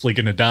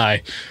going to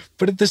die.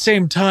 But at the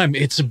same time,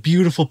 it's a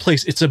beautiful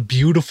place. It's a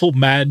beautiful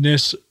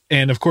madness.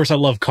 And of course, I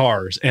love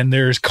cars. And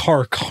there's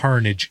car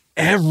carnage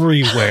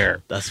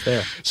everywhere. That's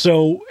fair.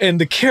 So, and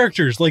the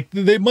characters, like,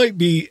 they might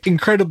be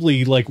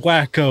incredibly, like,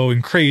 wacko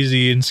and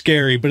crazy and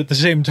scary, but at the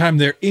same time,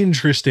 they're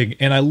interesting.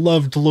 And I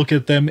love to look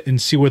at them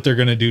and see what they're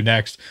going to do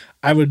next.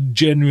 I would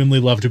genuinely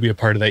love to be a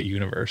part of that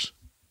universe.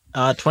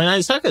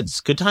 29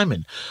 seconds. Good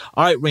timing.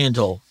 All right,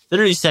 Randall.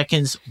 30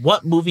 seconds.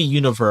 What movie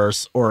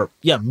universe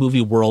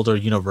movie world or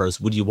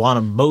universe would you want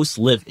to most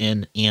live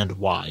in and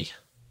why?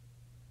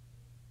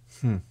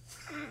 I'm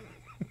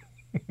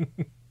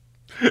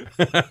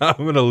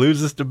going to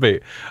lose this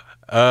debate.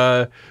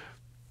 What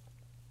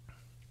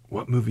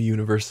movie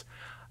universe?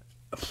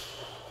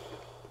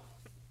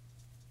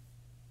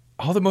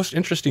 All the most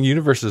interesting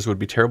universes would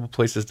be terrible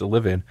places to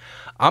live in.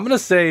 I'm going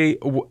to say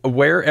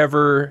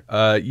wherever,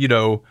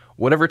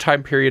 whatever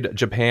time period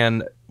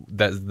Japan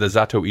that the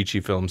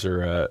Zatoichi films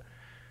are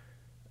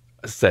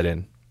set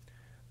in.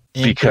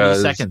 In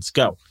 30 seconds.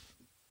 Go.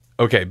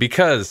 Okay,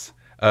 because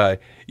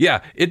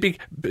it'd be,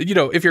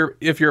 if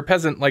you're a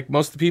peasant like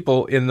most of the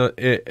people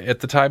at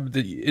the time,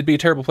 it'd be a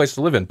terrible place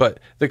to live in. But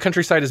the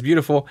countryside is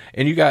beautiful,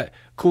 and you got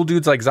cool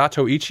dudes like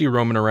Zatoichi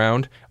roaming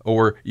around,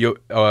 or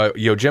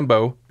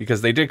Yojimbo,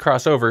 because they did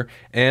cross over,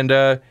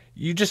 and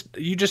you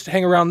just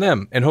hang around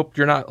them and hope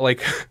you're not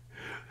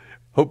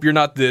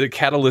the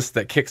catalyst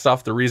that kicks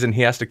off the reason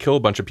he has to kill a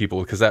bunch of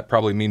people, because that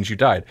probably means you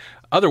died.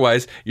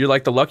 Otherwise, you're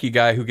like the lucky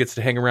guy who gets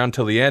to hang around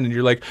till the end, and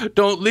you're like,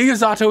 don't leave,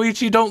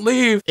 Zatoichi, don't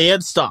leave.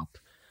 And stop.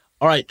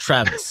 All right,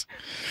 Travis.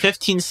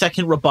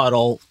 15-second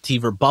rebuttal to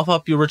either buff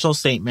up your original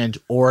statement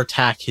or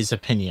attack his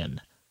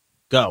opinion.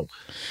 Go.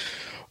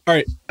 All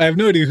right, I have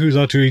no idea who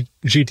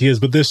Zatoichi is,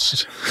 but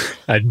this,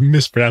 I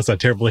mispronounced that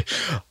terribly.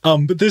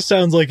 But this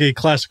sounds like a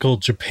classical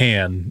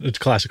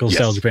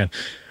style Japan.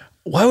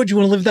 Why would you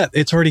want to live that?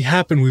 It's already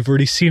happened. We've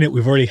already seen it.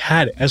 We've already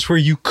had it. As where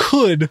you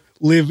could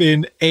live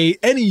in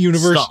any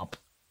universe. Stop.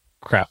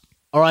 Crap.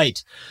 All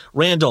right,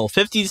 Randall,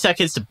 15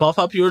 seconds to buff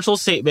up your original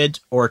statement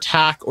or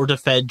attack or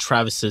defend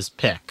Travis's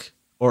pick.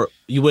 Or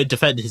you would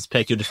defend his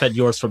pick, you would defend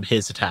yours from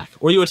his attack.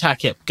 Or you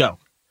attack him. Go.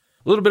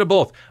 A little bit of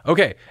both.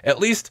 Okay, at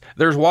least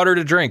there's water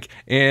to drink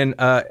in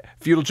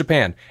feudal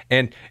Japan.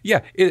 And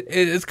yeah,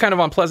 it's kind of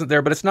unpleasant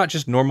there, but it's not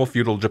just normal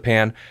feudal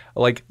Japan.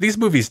 Like, these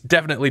movies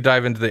definitely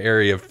dive into the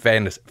area of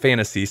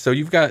fantasy. So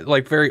you've got,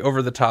 like, very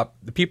over-the-top,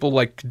 people,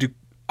 like, do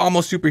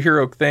almost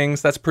superhero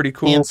things. That's pretty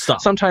cool. And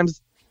stop.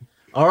 Sometimes...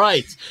 All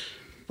right,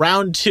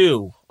 round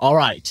 2. All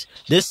right,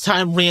 this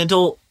time,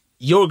 Randall,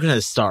 you're going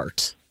to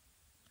start.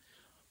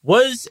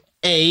 Was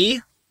a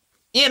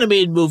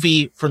animated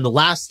movie from the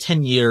last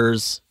 10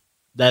 years...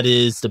 that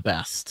is the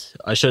best?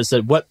 I should have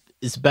said, what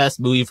is the best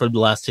movie from the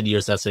last 10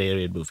 years that's an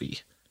animated movie?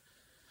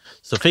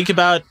 So think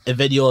about a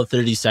video of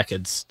 30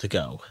 seconds to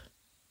go.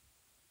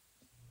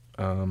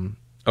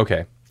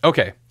 Okay.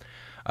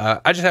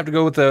 I just have to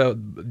go with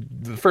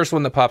the first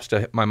one that pops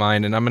to my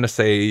mind, and I'm going to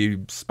say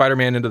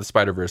Spider-Man Into the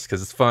Spider-Verse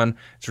because it's fun,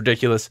 it's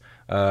ridiculous,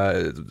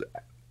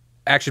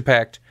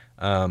 action-packed,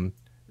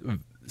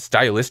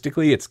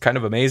 stylistically it's kind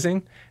of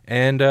amazing,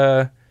 and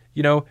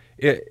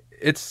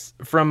it's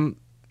from,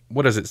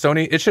 what is it,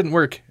 Sony? It shouldn't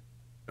work,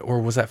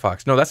 or was that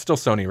Fox? No, that's still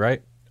Sony,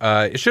 right?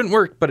 It shouldn't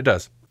work, but it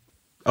does.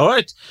 All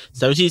right,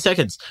 17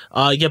 seconds.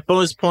 You get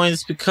bonus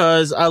points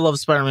because I love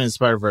Spider-Man and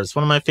Spider-Verse,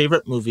 one of my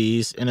favorite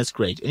movies, and it's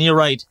great. And you're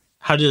right.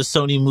 How did a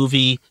Sony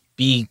movie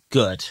be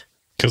good?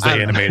 Because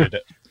they animated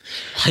it.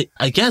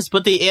 I guess,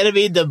 but they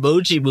animated the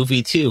Emoji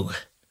Movie too.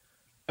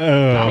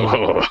 Yeah,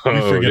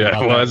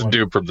 well, that's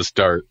doomed from the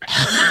start.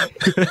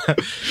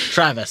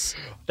 Travis,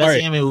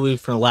 best anime movie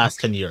for the last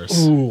 10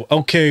 years. Ooh,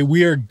 okay,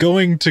 we are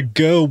going to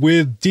go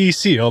with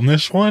DC on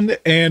this one,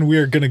 and we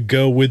are going to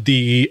go with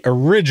the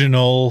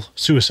original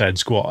Suicide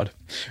Squad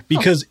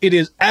because it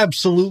is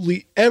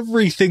absolutely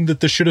everything that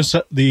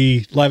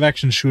the live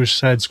action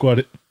Suicide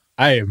Squad.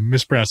 I am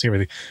mispronouncing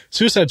everything.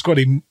 Suicide Squad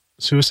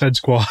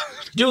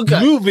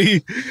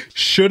movie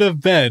should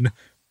have been,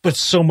 but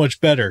so much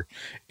better.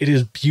 It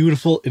is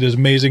beautiful. It is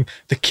amazing.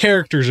 The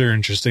characters are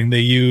interesting.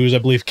 They use, I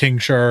believe, King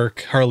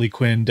Shark, Harley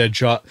Quinn,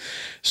 Deadshot.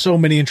 So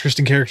many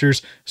interesting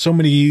characters. So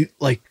many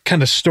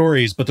kind of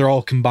stories, but they're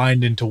all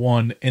combined into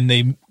one, and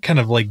they kind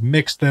of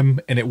mix them,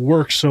 and it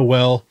works so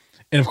well.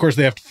 And of course,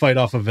 they have to fight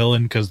off a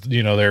villain because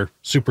they're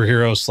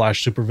superheroes /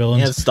 supervillains.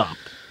 Yeah, stop.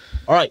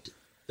 All right.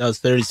 That was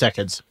 30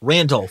 seconds.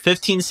 Randall,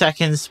 15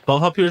 seconds.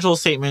 Buff up your original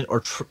statement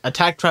or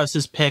attack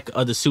Travis's pick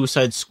of the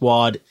Suicide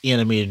Squad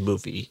animated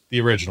movie. The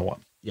original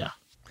one. Yeah.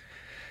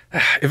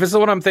 If it's the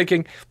one I'm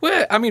thinking,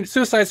 well, I mean,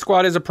 Suicide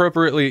Squad is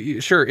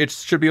appropriately, sure, it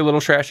should be a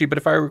little trashy, but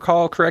if I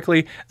recall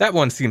correctly, that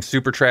one seems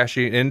super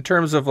trashy. In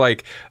terms of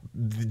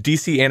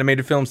DC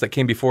animated films that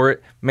came before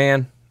it,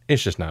 man,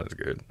 it's just not as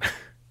good.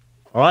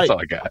 All right. That's all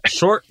I got.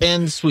 Short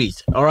and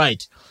sweet. All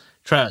right.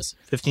 Travis,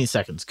 15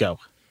 seconds. Go.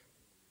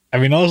 I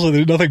mean, honestly,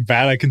 there's nothing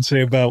bad I can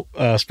say about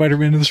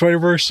Spider-Man and the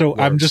Spider-Verse, so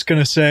I'm just going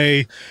to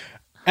say,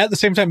 at the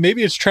same time,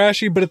 maybe it's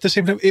trashy, but at the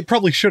same time, it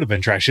probably should have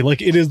been trashy.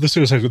 It is the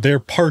Suicide Squad. They're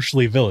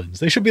partially villains.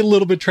 They should be a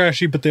little bit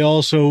trashy, but they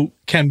also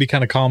can be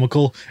kind of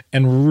comical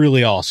and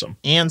really awesome.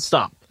 And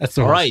stop. That's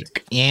the all right.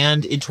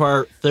 And into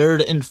our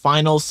third and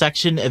final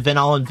section, and then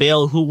I'll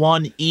unveil who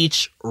won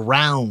each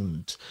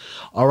round.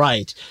 All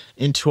right.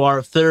 Into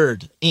our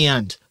third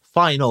and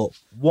final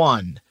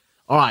one.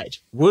 All right.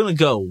 We're going to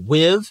go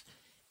with...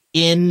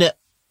 in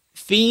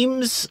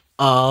themes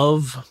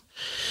of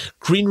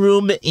Green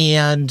Room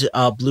and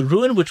Blue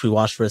Ruin, which we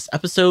watched for this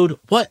episode,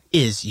 what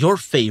is your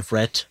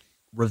favorite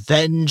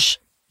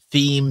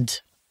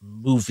revenge-themed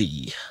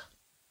movie?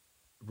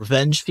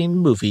 Revenge-themed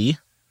movie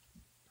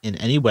in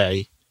any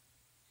way.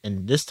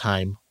 And this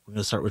time, we're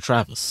going to start with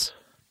Travis.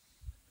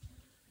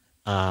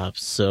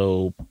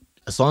 So,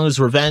 as long as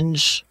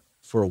revenge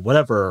for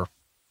whatever,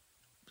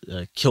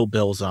 Kill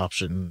Bill's an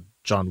option,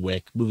 John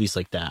Wick, movies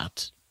like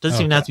that. Doesn't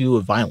even have to do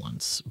with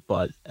violence,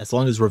 but as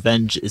long as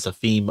revenge is a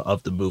theme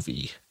of the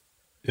movie.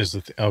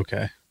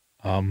 Okay.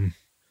 Or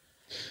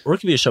it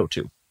could be a show,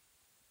 too.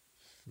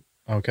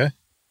 Okay.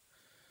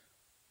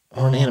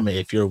 Or an anime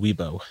if you're a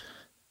weebo.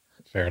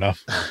 Fair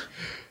enough.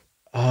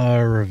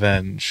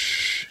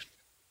 Revenge.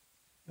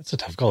 That's a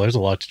tough call. There's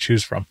a lot to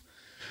choose from.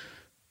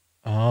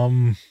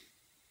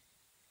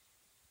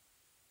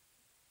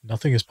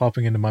 Nothing is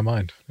popping into my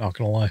mind. Not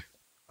gonna lie.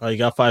 Oh, you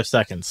got 5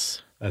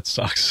 seconds. That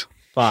sucks.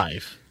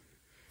 5,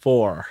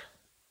 4,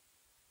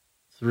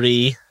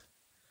 3,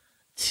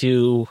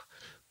 2,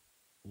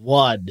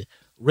 1.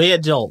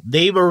 Randall,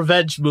 name a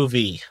revenge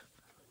movie.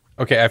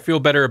 Okay, I feel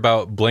better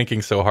about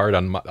blanking so hard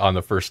on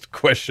the first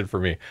question for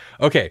me.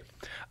 Okay,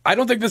 I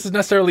don't think this is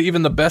necessarily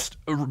even the best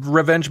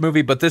revenge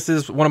movie, but this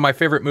is one of my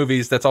favorite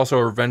movies that's also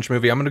a revenge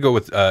movie. I'm going to go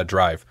with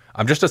Drive.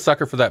 I'm just a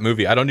sucker for that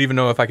movie. I don't even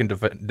know if I can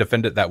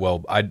defend it that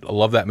well. I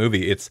love that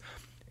movie. It's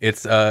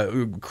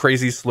a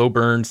crazy slow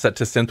burn set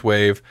to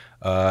synthwave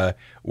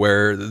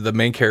where the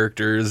main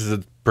characters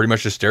pretty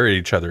much just stare at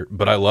each other.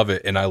 But I love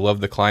it, and I love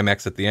the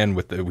climax at the end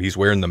with he's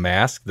wearing the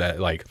mask, that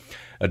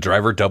a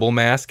driver double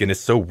mask, and it's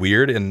so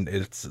weird and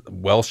it's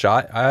well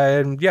shot.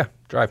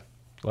 Drive.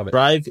 Love it.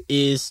 Drive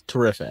is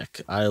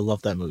terrific. I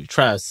love that movie.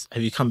 Travis,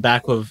 have you come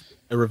back with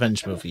a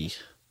revenge movie?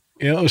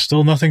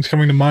 Still nothing's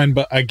coming to mind,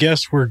 but I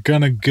guess we're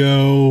gonna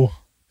go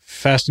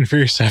Fast and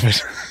Furious 7.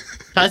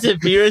 Fast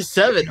and Furious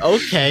 7.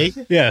 Okay.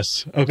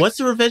 Yes. Okay. What's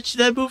the revenge in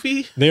that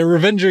movie? They're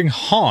revenging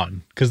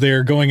Han because they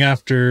are going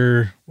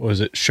after, what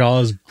was it,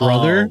 Shaw's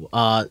brother?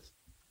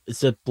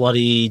 Is it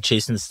bloody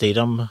Jason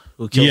Statham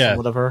who kills him,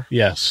 whatever?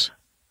 Yes.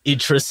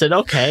 Interesting.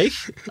 Okay.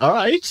 All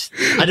right.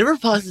 I never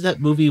thought that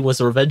movie was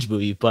a revenge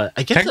movie, but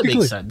I guess that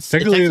makes sense.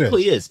 Technically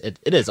it is.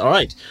 It is. All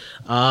right.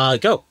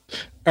 Go.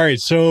 All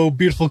right, so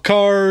beautiful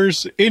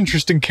cars,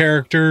 interesting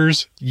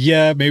characters.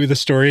 Yeah, maybe the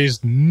story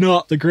is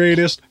not the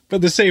greatest, but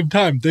at the same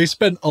time, they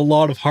spent a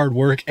lot of hard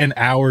work and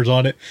hours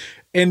on it.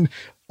 And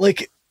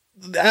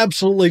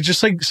absolutely,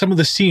 just like some of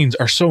the scenes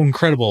are so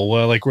incredible,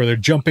 like where they're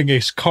jumping a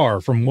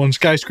car from one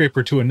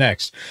skyscraper to a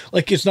next.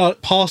 Like, it's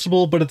not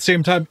possible, but at the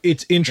same time,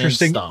 it's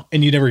interesting,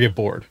 and you never get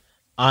bored.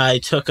 I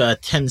took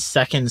 10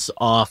 seconds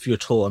off your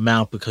total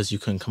amount because you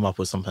couldn't come up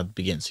with something at the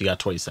beginning, so you got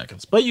 20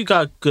 seconds. But you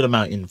got a good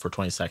amount in for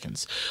 20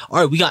 seconds.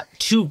 All right, we got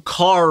 2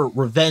 car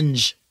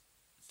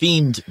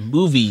revenge-themed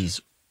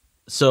movies,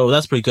 so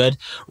that's pretty good.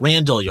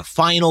 Randall, your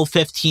final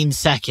 15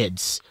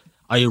 seconds.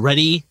 Are you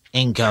ready?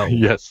 And go.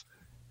 Yes.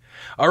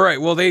 All right.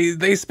 Well,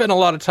 they spent a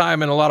lot of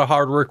time and a lot of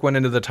hard work went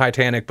into the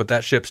Titanic, but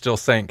that ship still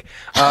sank.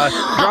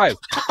 Drive.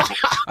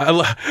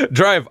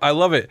 Drive. I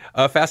love it.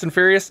 Fast and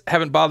Furious.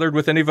 Haven't bothered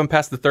with any of them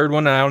past the 3rd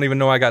one, and I don't even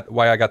know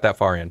why I got that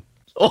far in.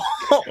 Oh,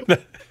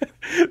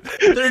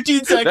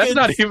 13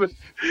 seconds.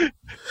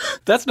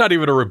 That's not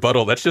even a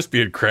rebuttal. That's just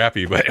being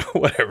crappy, but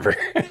whatever.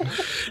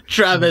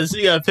 Travis,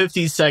 you got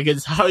 15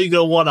 seconds. How are you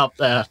going to one-up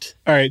that?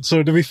 All right.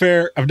 So to be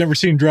fair, I've never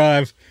seen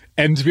Drive.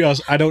 And to be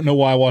honest, I don't know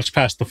why I watched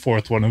past the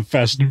 4th one of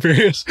Fast and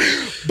Furious,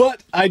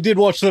 but I did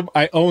watch them.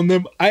 I own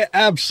them. I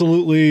don't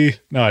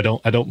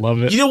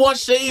love it. You didn't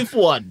watch the 8th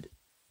one.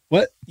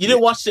 What? You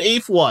didn't watch the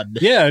 8th one.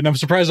 Yeah, and I'm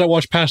surprised I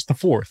watched past the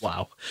 4th.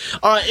 Wow.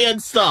 All right,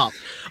 and stop.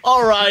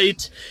 All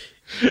right.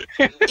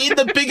 In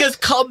the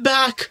biggest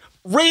comeback,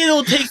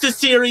 Randall takes the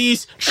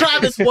series.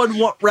 Travis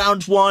won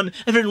round 1,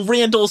 and then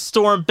Randall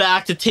stormed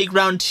back to take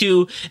round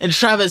 2, and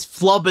Travis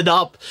flubbed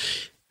up.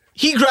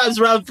 He grabs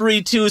round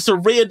 3 too, so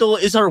Randall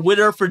is our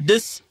winner for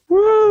this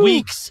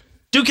week's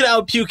Duke It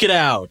Out, Puke It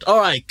Out. All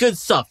right, good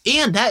stuff.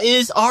 And that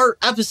is our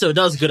episode.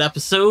 That was a good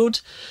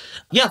episode.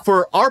 Yeah,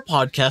 for our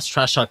podcast,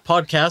 Trash Talk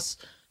Podcast,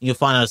 you can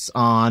find us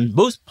on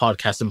most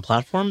podcasting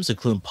platforms,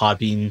 including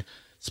Podbean,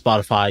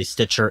 Spotify,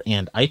 Stitcher,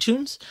 and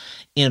iTunes.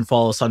 And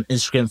follow us on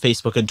Instagram,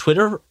 Facebook, and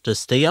Twitter to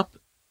stay up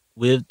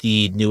with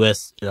the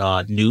newest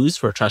news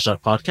for Trash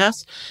Talk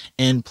Podcast.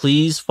 And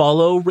please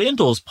follow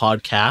Randall's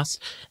podcast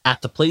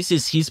at the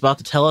places he's about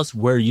to tell us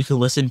where you can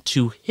listen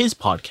to his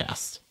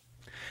podcast.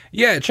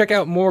 Yeah, check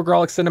out more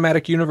Grawlix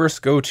Cinematic Universe.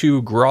 Go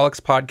to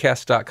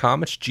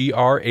grawlixpodcast.com. It's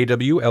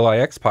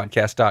GRAWLIX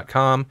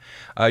podcast.com.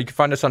 You can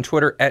find us on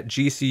Twitter at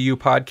GCU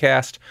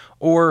Podcast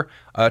or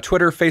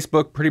Twitter,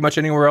 Facebook, pretty much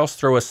anywhere else.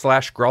 Throw a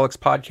 /Grawlix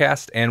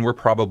Podcast and we're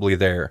probably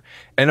there.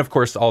 And of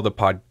course, all the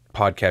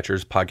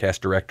podcatchers, podcast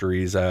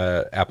directories,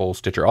 Apple,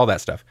 Stitcher, all that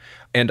stuff.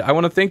 And I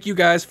want to thank you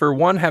guys for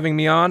 1, having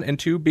me on, and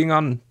 2, being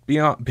on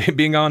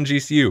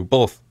GCU,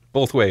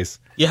 both ways.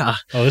 Yeah.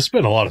 Oh, this has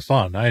been a lot of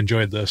fun. I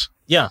enjoyed this.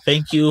 Yeah,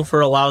 thank you for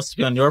allowing us to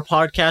be on your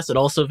podcast, and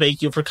also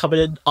thank you for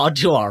coming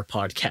onto our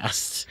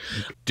podcast.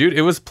 Dude,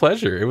 it was a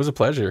pleasure. It was a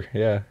pleasure.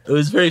 Yeah. It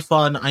was very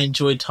fun. I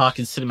enjoyed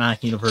talking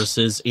cinematic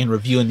universes and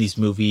reviewing these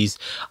movies.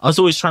 I was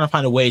always trying to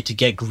find a way to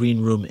get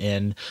Green Room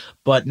in,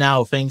 but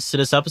now, thanks to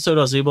this episode,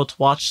 I was able to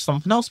watch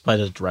something else by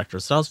the director,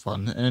 so that was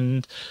fun.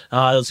 And it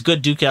was a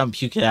good Duke It Out and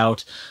Puke It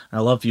Out.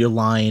 I love your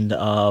line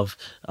of,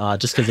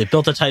 just because they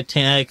built a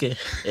Titanic,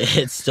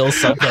 it's still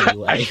sunk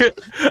anyway.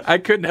 I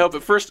couldn't help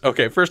it. First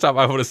off,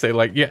 I want to say,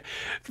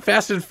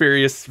 Fast and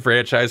Furious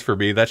franchise for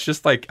me, that's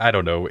just I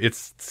don't know.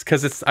 It's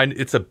because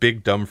it's a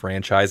big dumb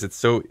franchise.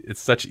 It's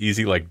such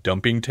easy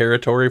dumping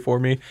territory for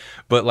me.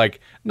 But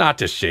not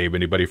to shame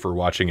anybody for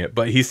watching it,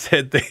 but he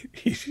said that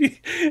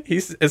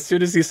he's as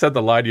soon as he said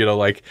the line,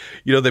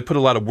 they put a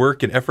lot of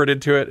work and effort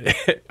into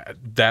it.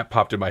 That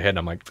popped in my head, and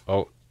I'm like,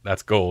 oh,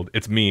 that's gold.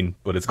 It's mean,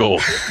 but it's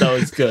gold. That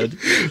was good.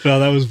 No,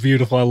 that was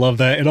beautiful. I love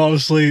that. And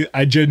honestly,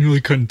 I genuinely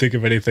couldn't think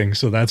of anything,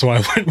 so that's why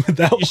I went with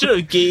that one. You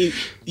should have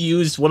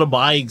used one of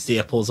my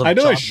examples of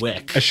John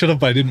Wick. I should have,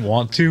 but I didn't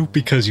want to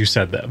because you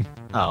said them.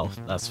 Oh,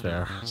 that's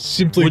fair.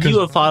 Simply Would you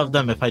have thought of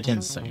them if I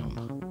didn't say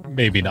them?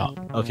 Maybe not.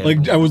 Okay.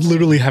 I was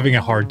literally having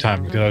a hard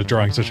time because I was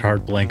drawing such a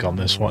hard blank on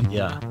this one.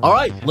 Yeah. All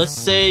right. Let's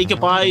say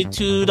goodbye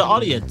to the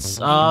audience.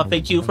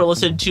 Thank you for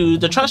listening to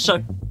the Trash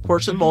Talk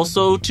portion,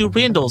 also to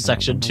Randall's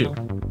section too.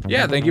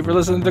 Yeah, thank you for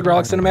listening to the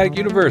Grawlix Cinematic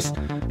Universe.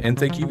 And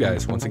thank you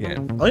guys once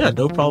again. Oh yeah,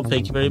 no problem.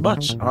 Thank you very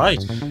much. All right.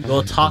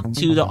 We'll talk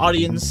to the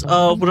audience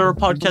of whatever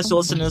podcast you're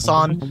listening to us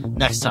on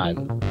next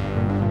time.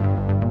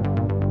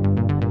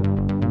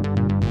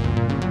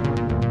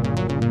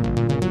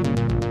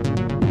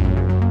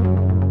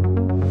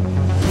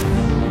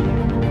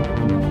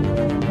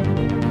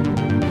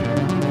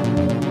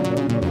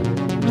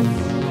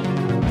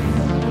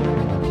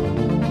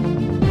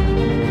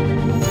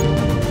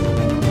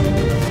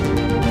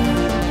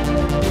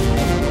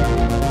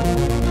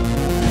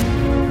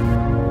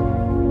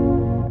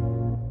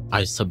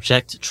 I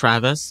subject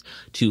Travis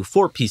to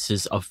 4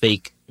 pieces of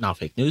not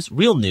fake news,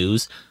 real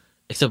news,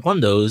 except one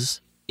of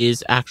those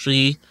is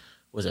actually,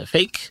 was it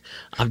fake?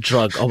 I'm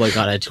drunk. Oh my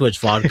God, I had too much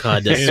vodka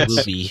in this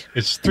movie.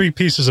 It's 3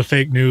 pieces of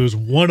fake news.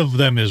 One of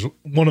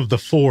the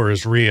 4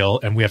 is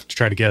real, and we have to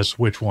try to guess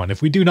which one.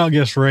 If we do not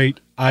guess right,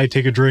 I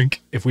take a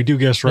drink. If we do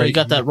guess right... No, you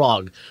got that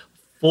wrong.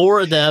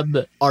 4 of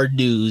them are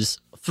news,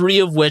 3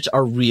 of which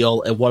are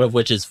real, and 1 of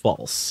which is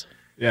false.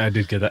 Yeah, I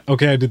did get that.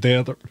 Okay, I did the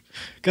other.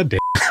 God damn.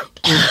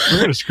 We're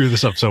going to screw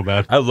this up so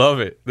bad. I love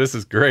it. This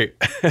is great.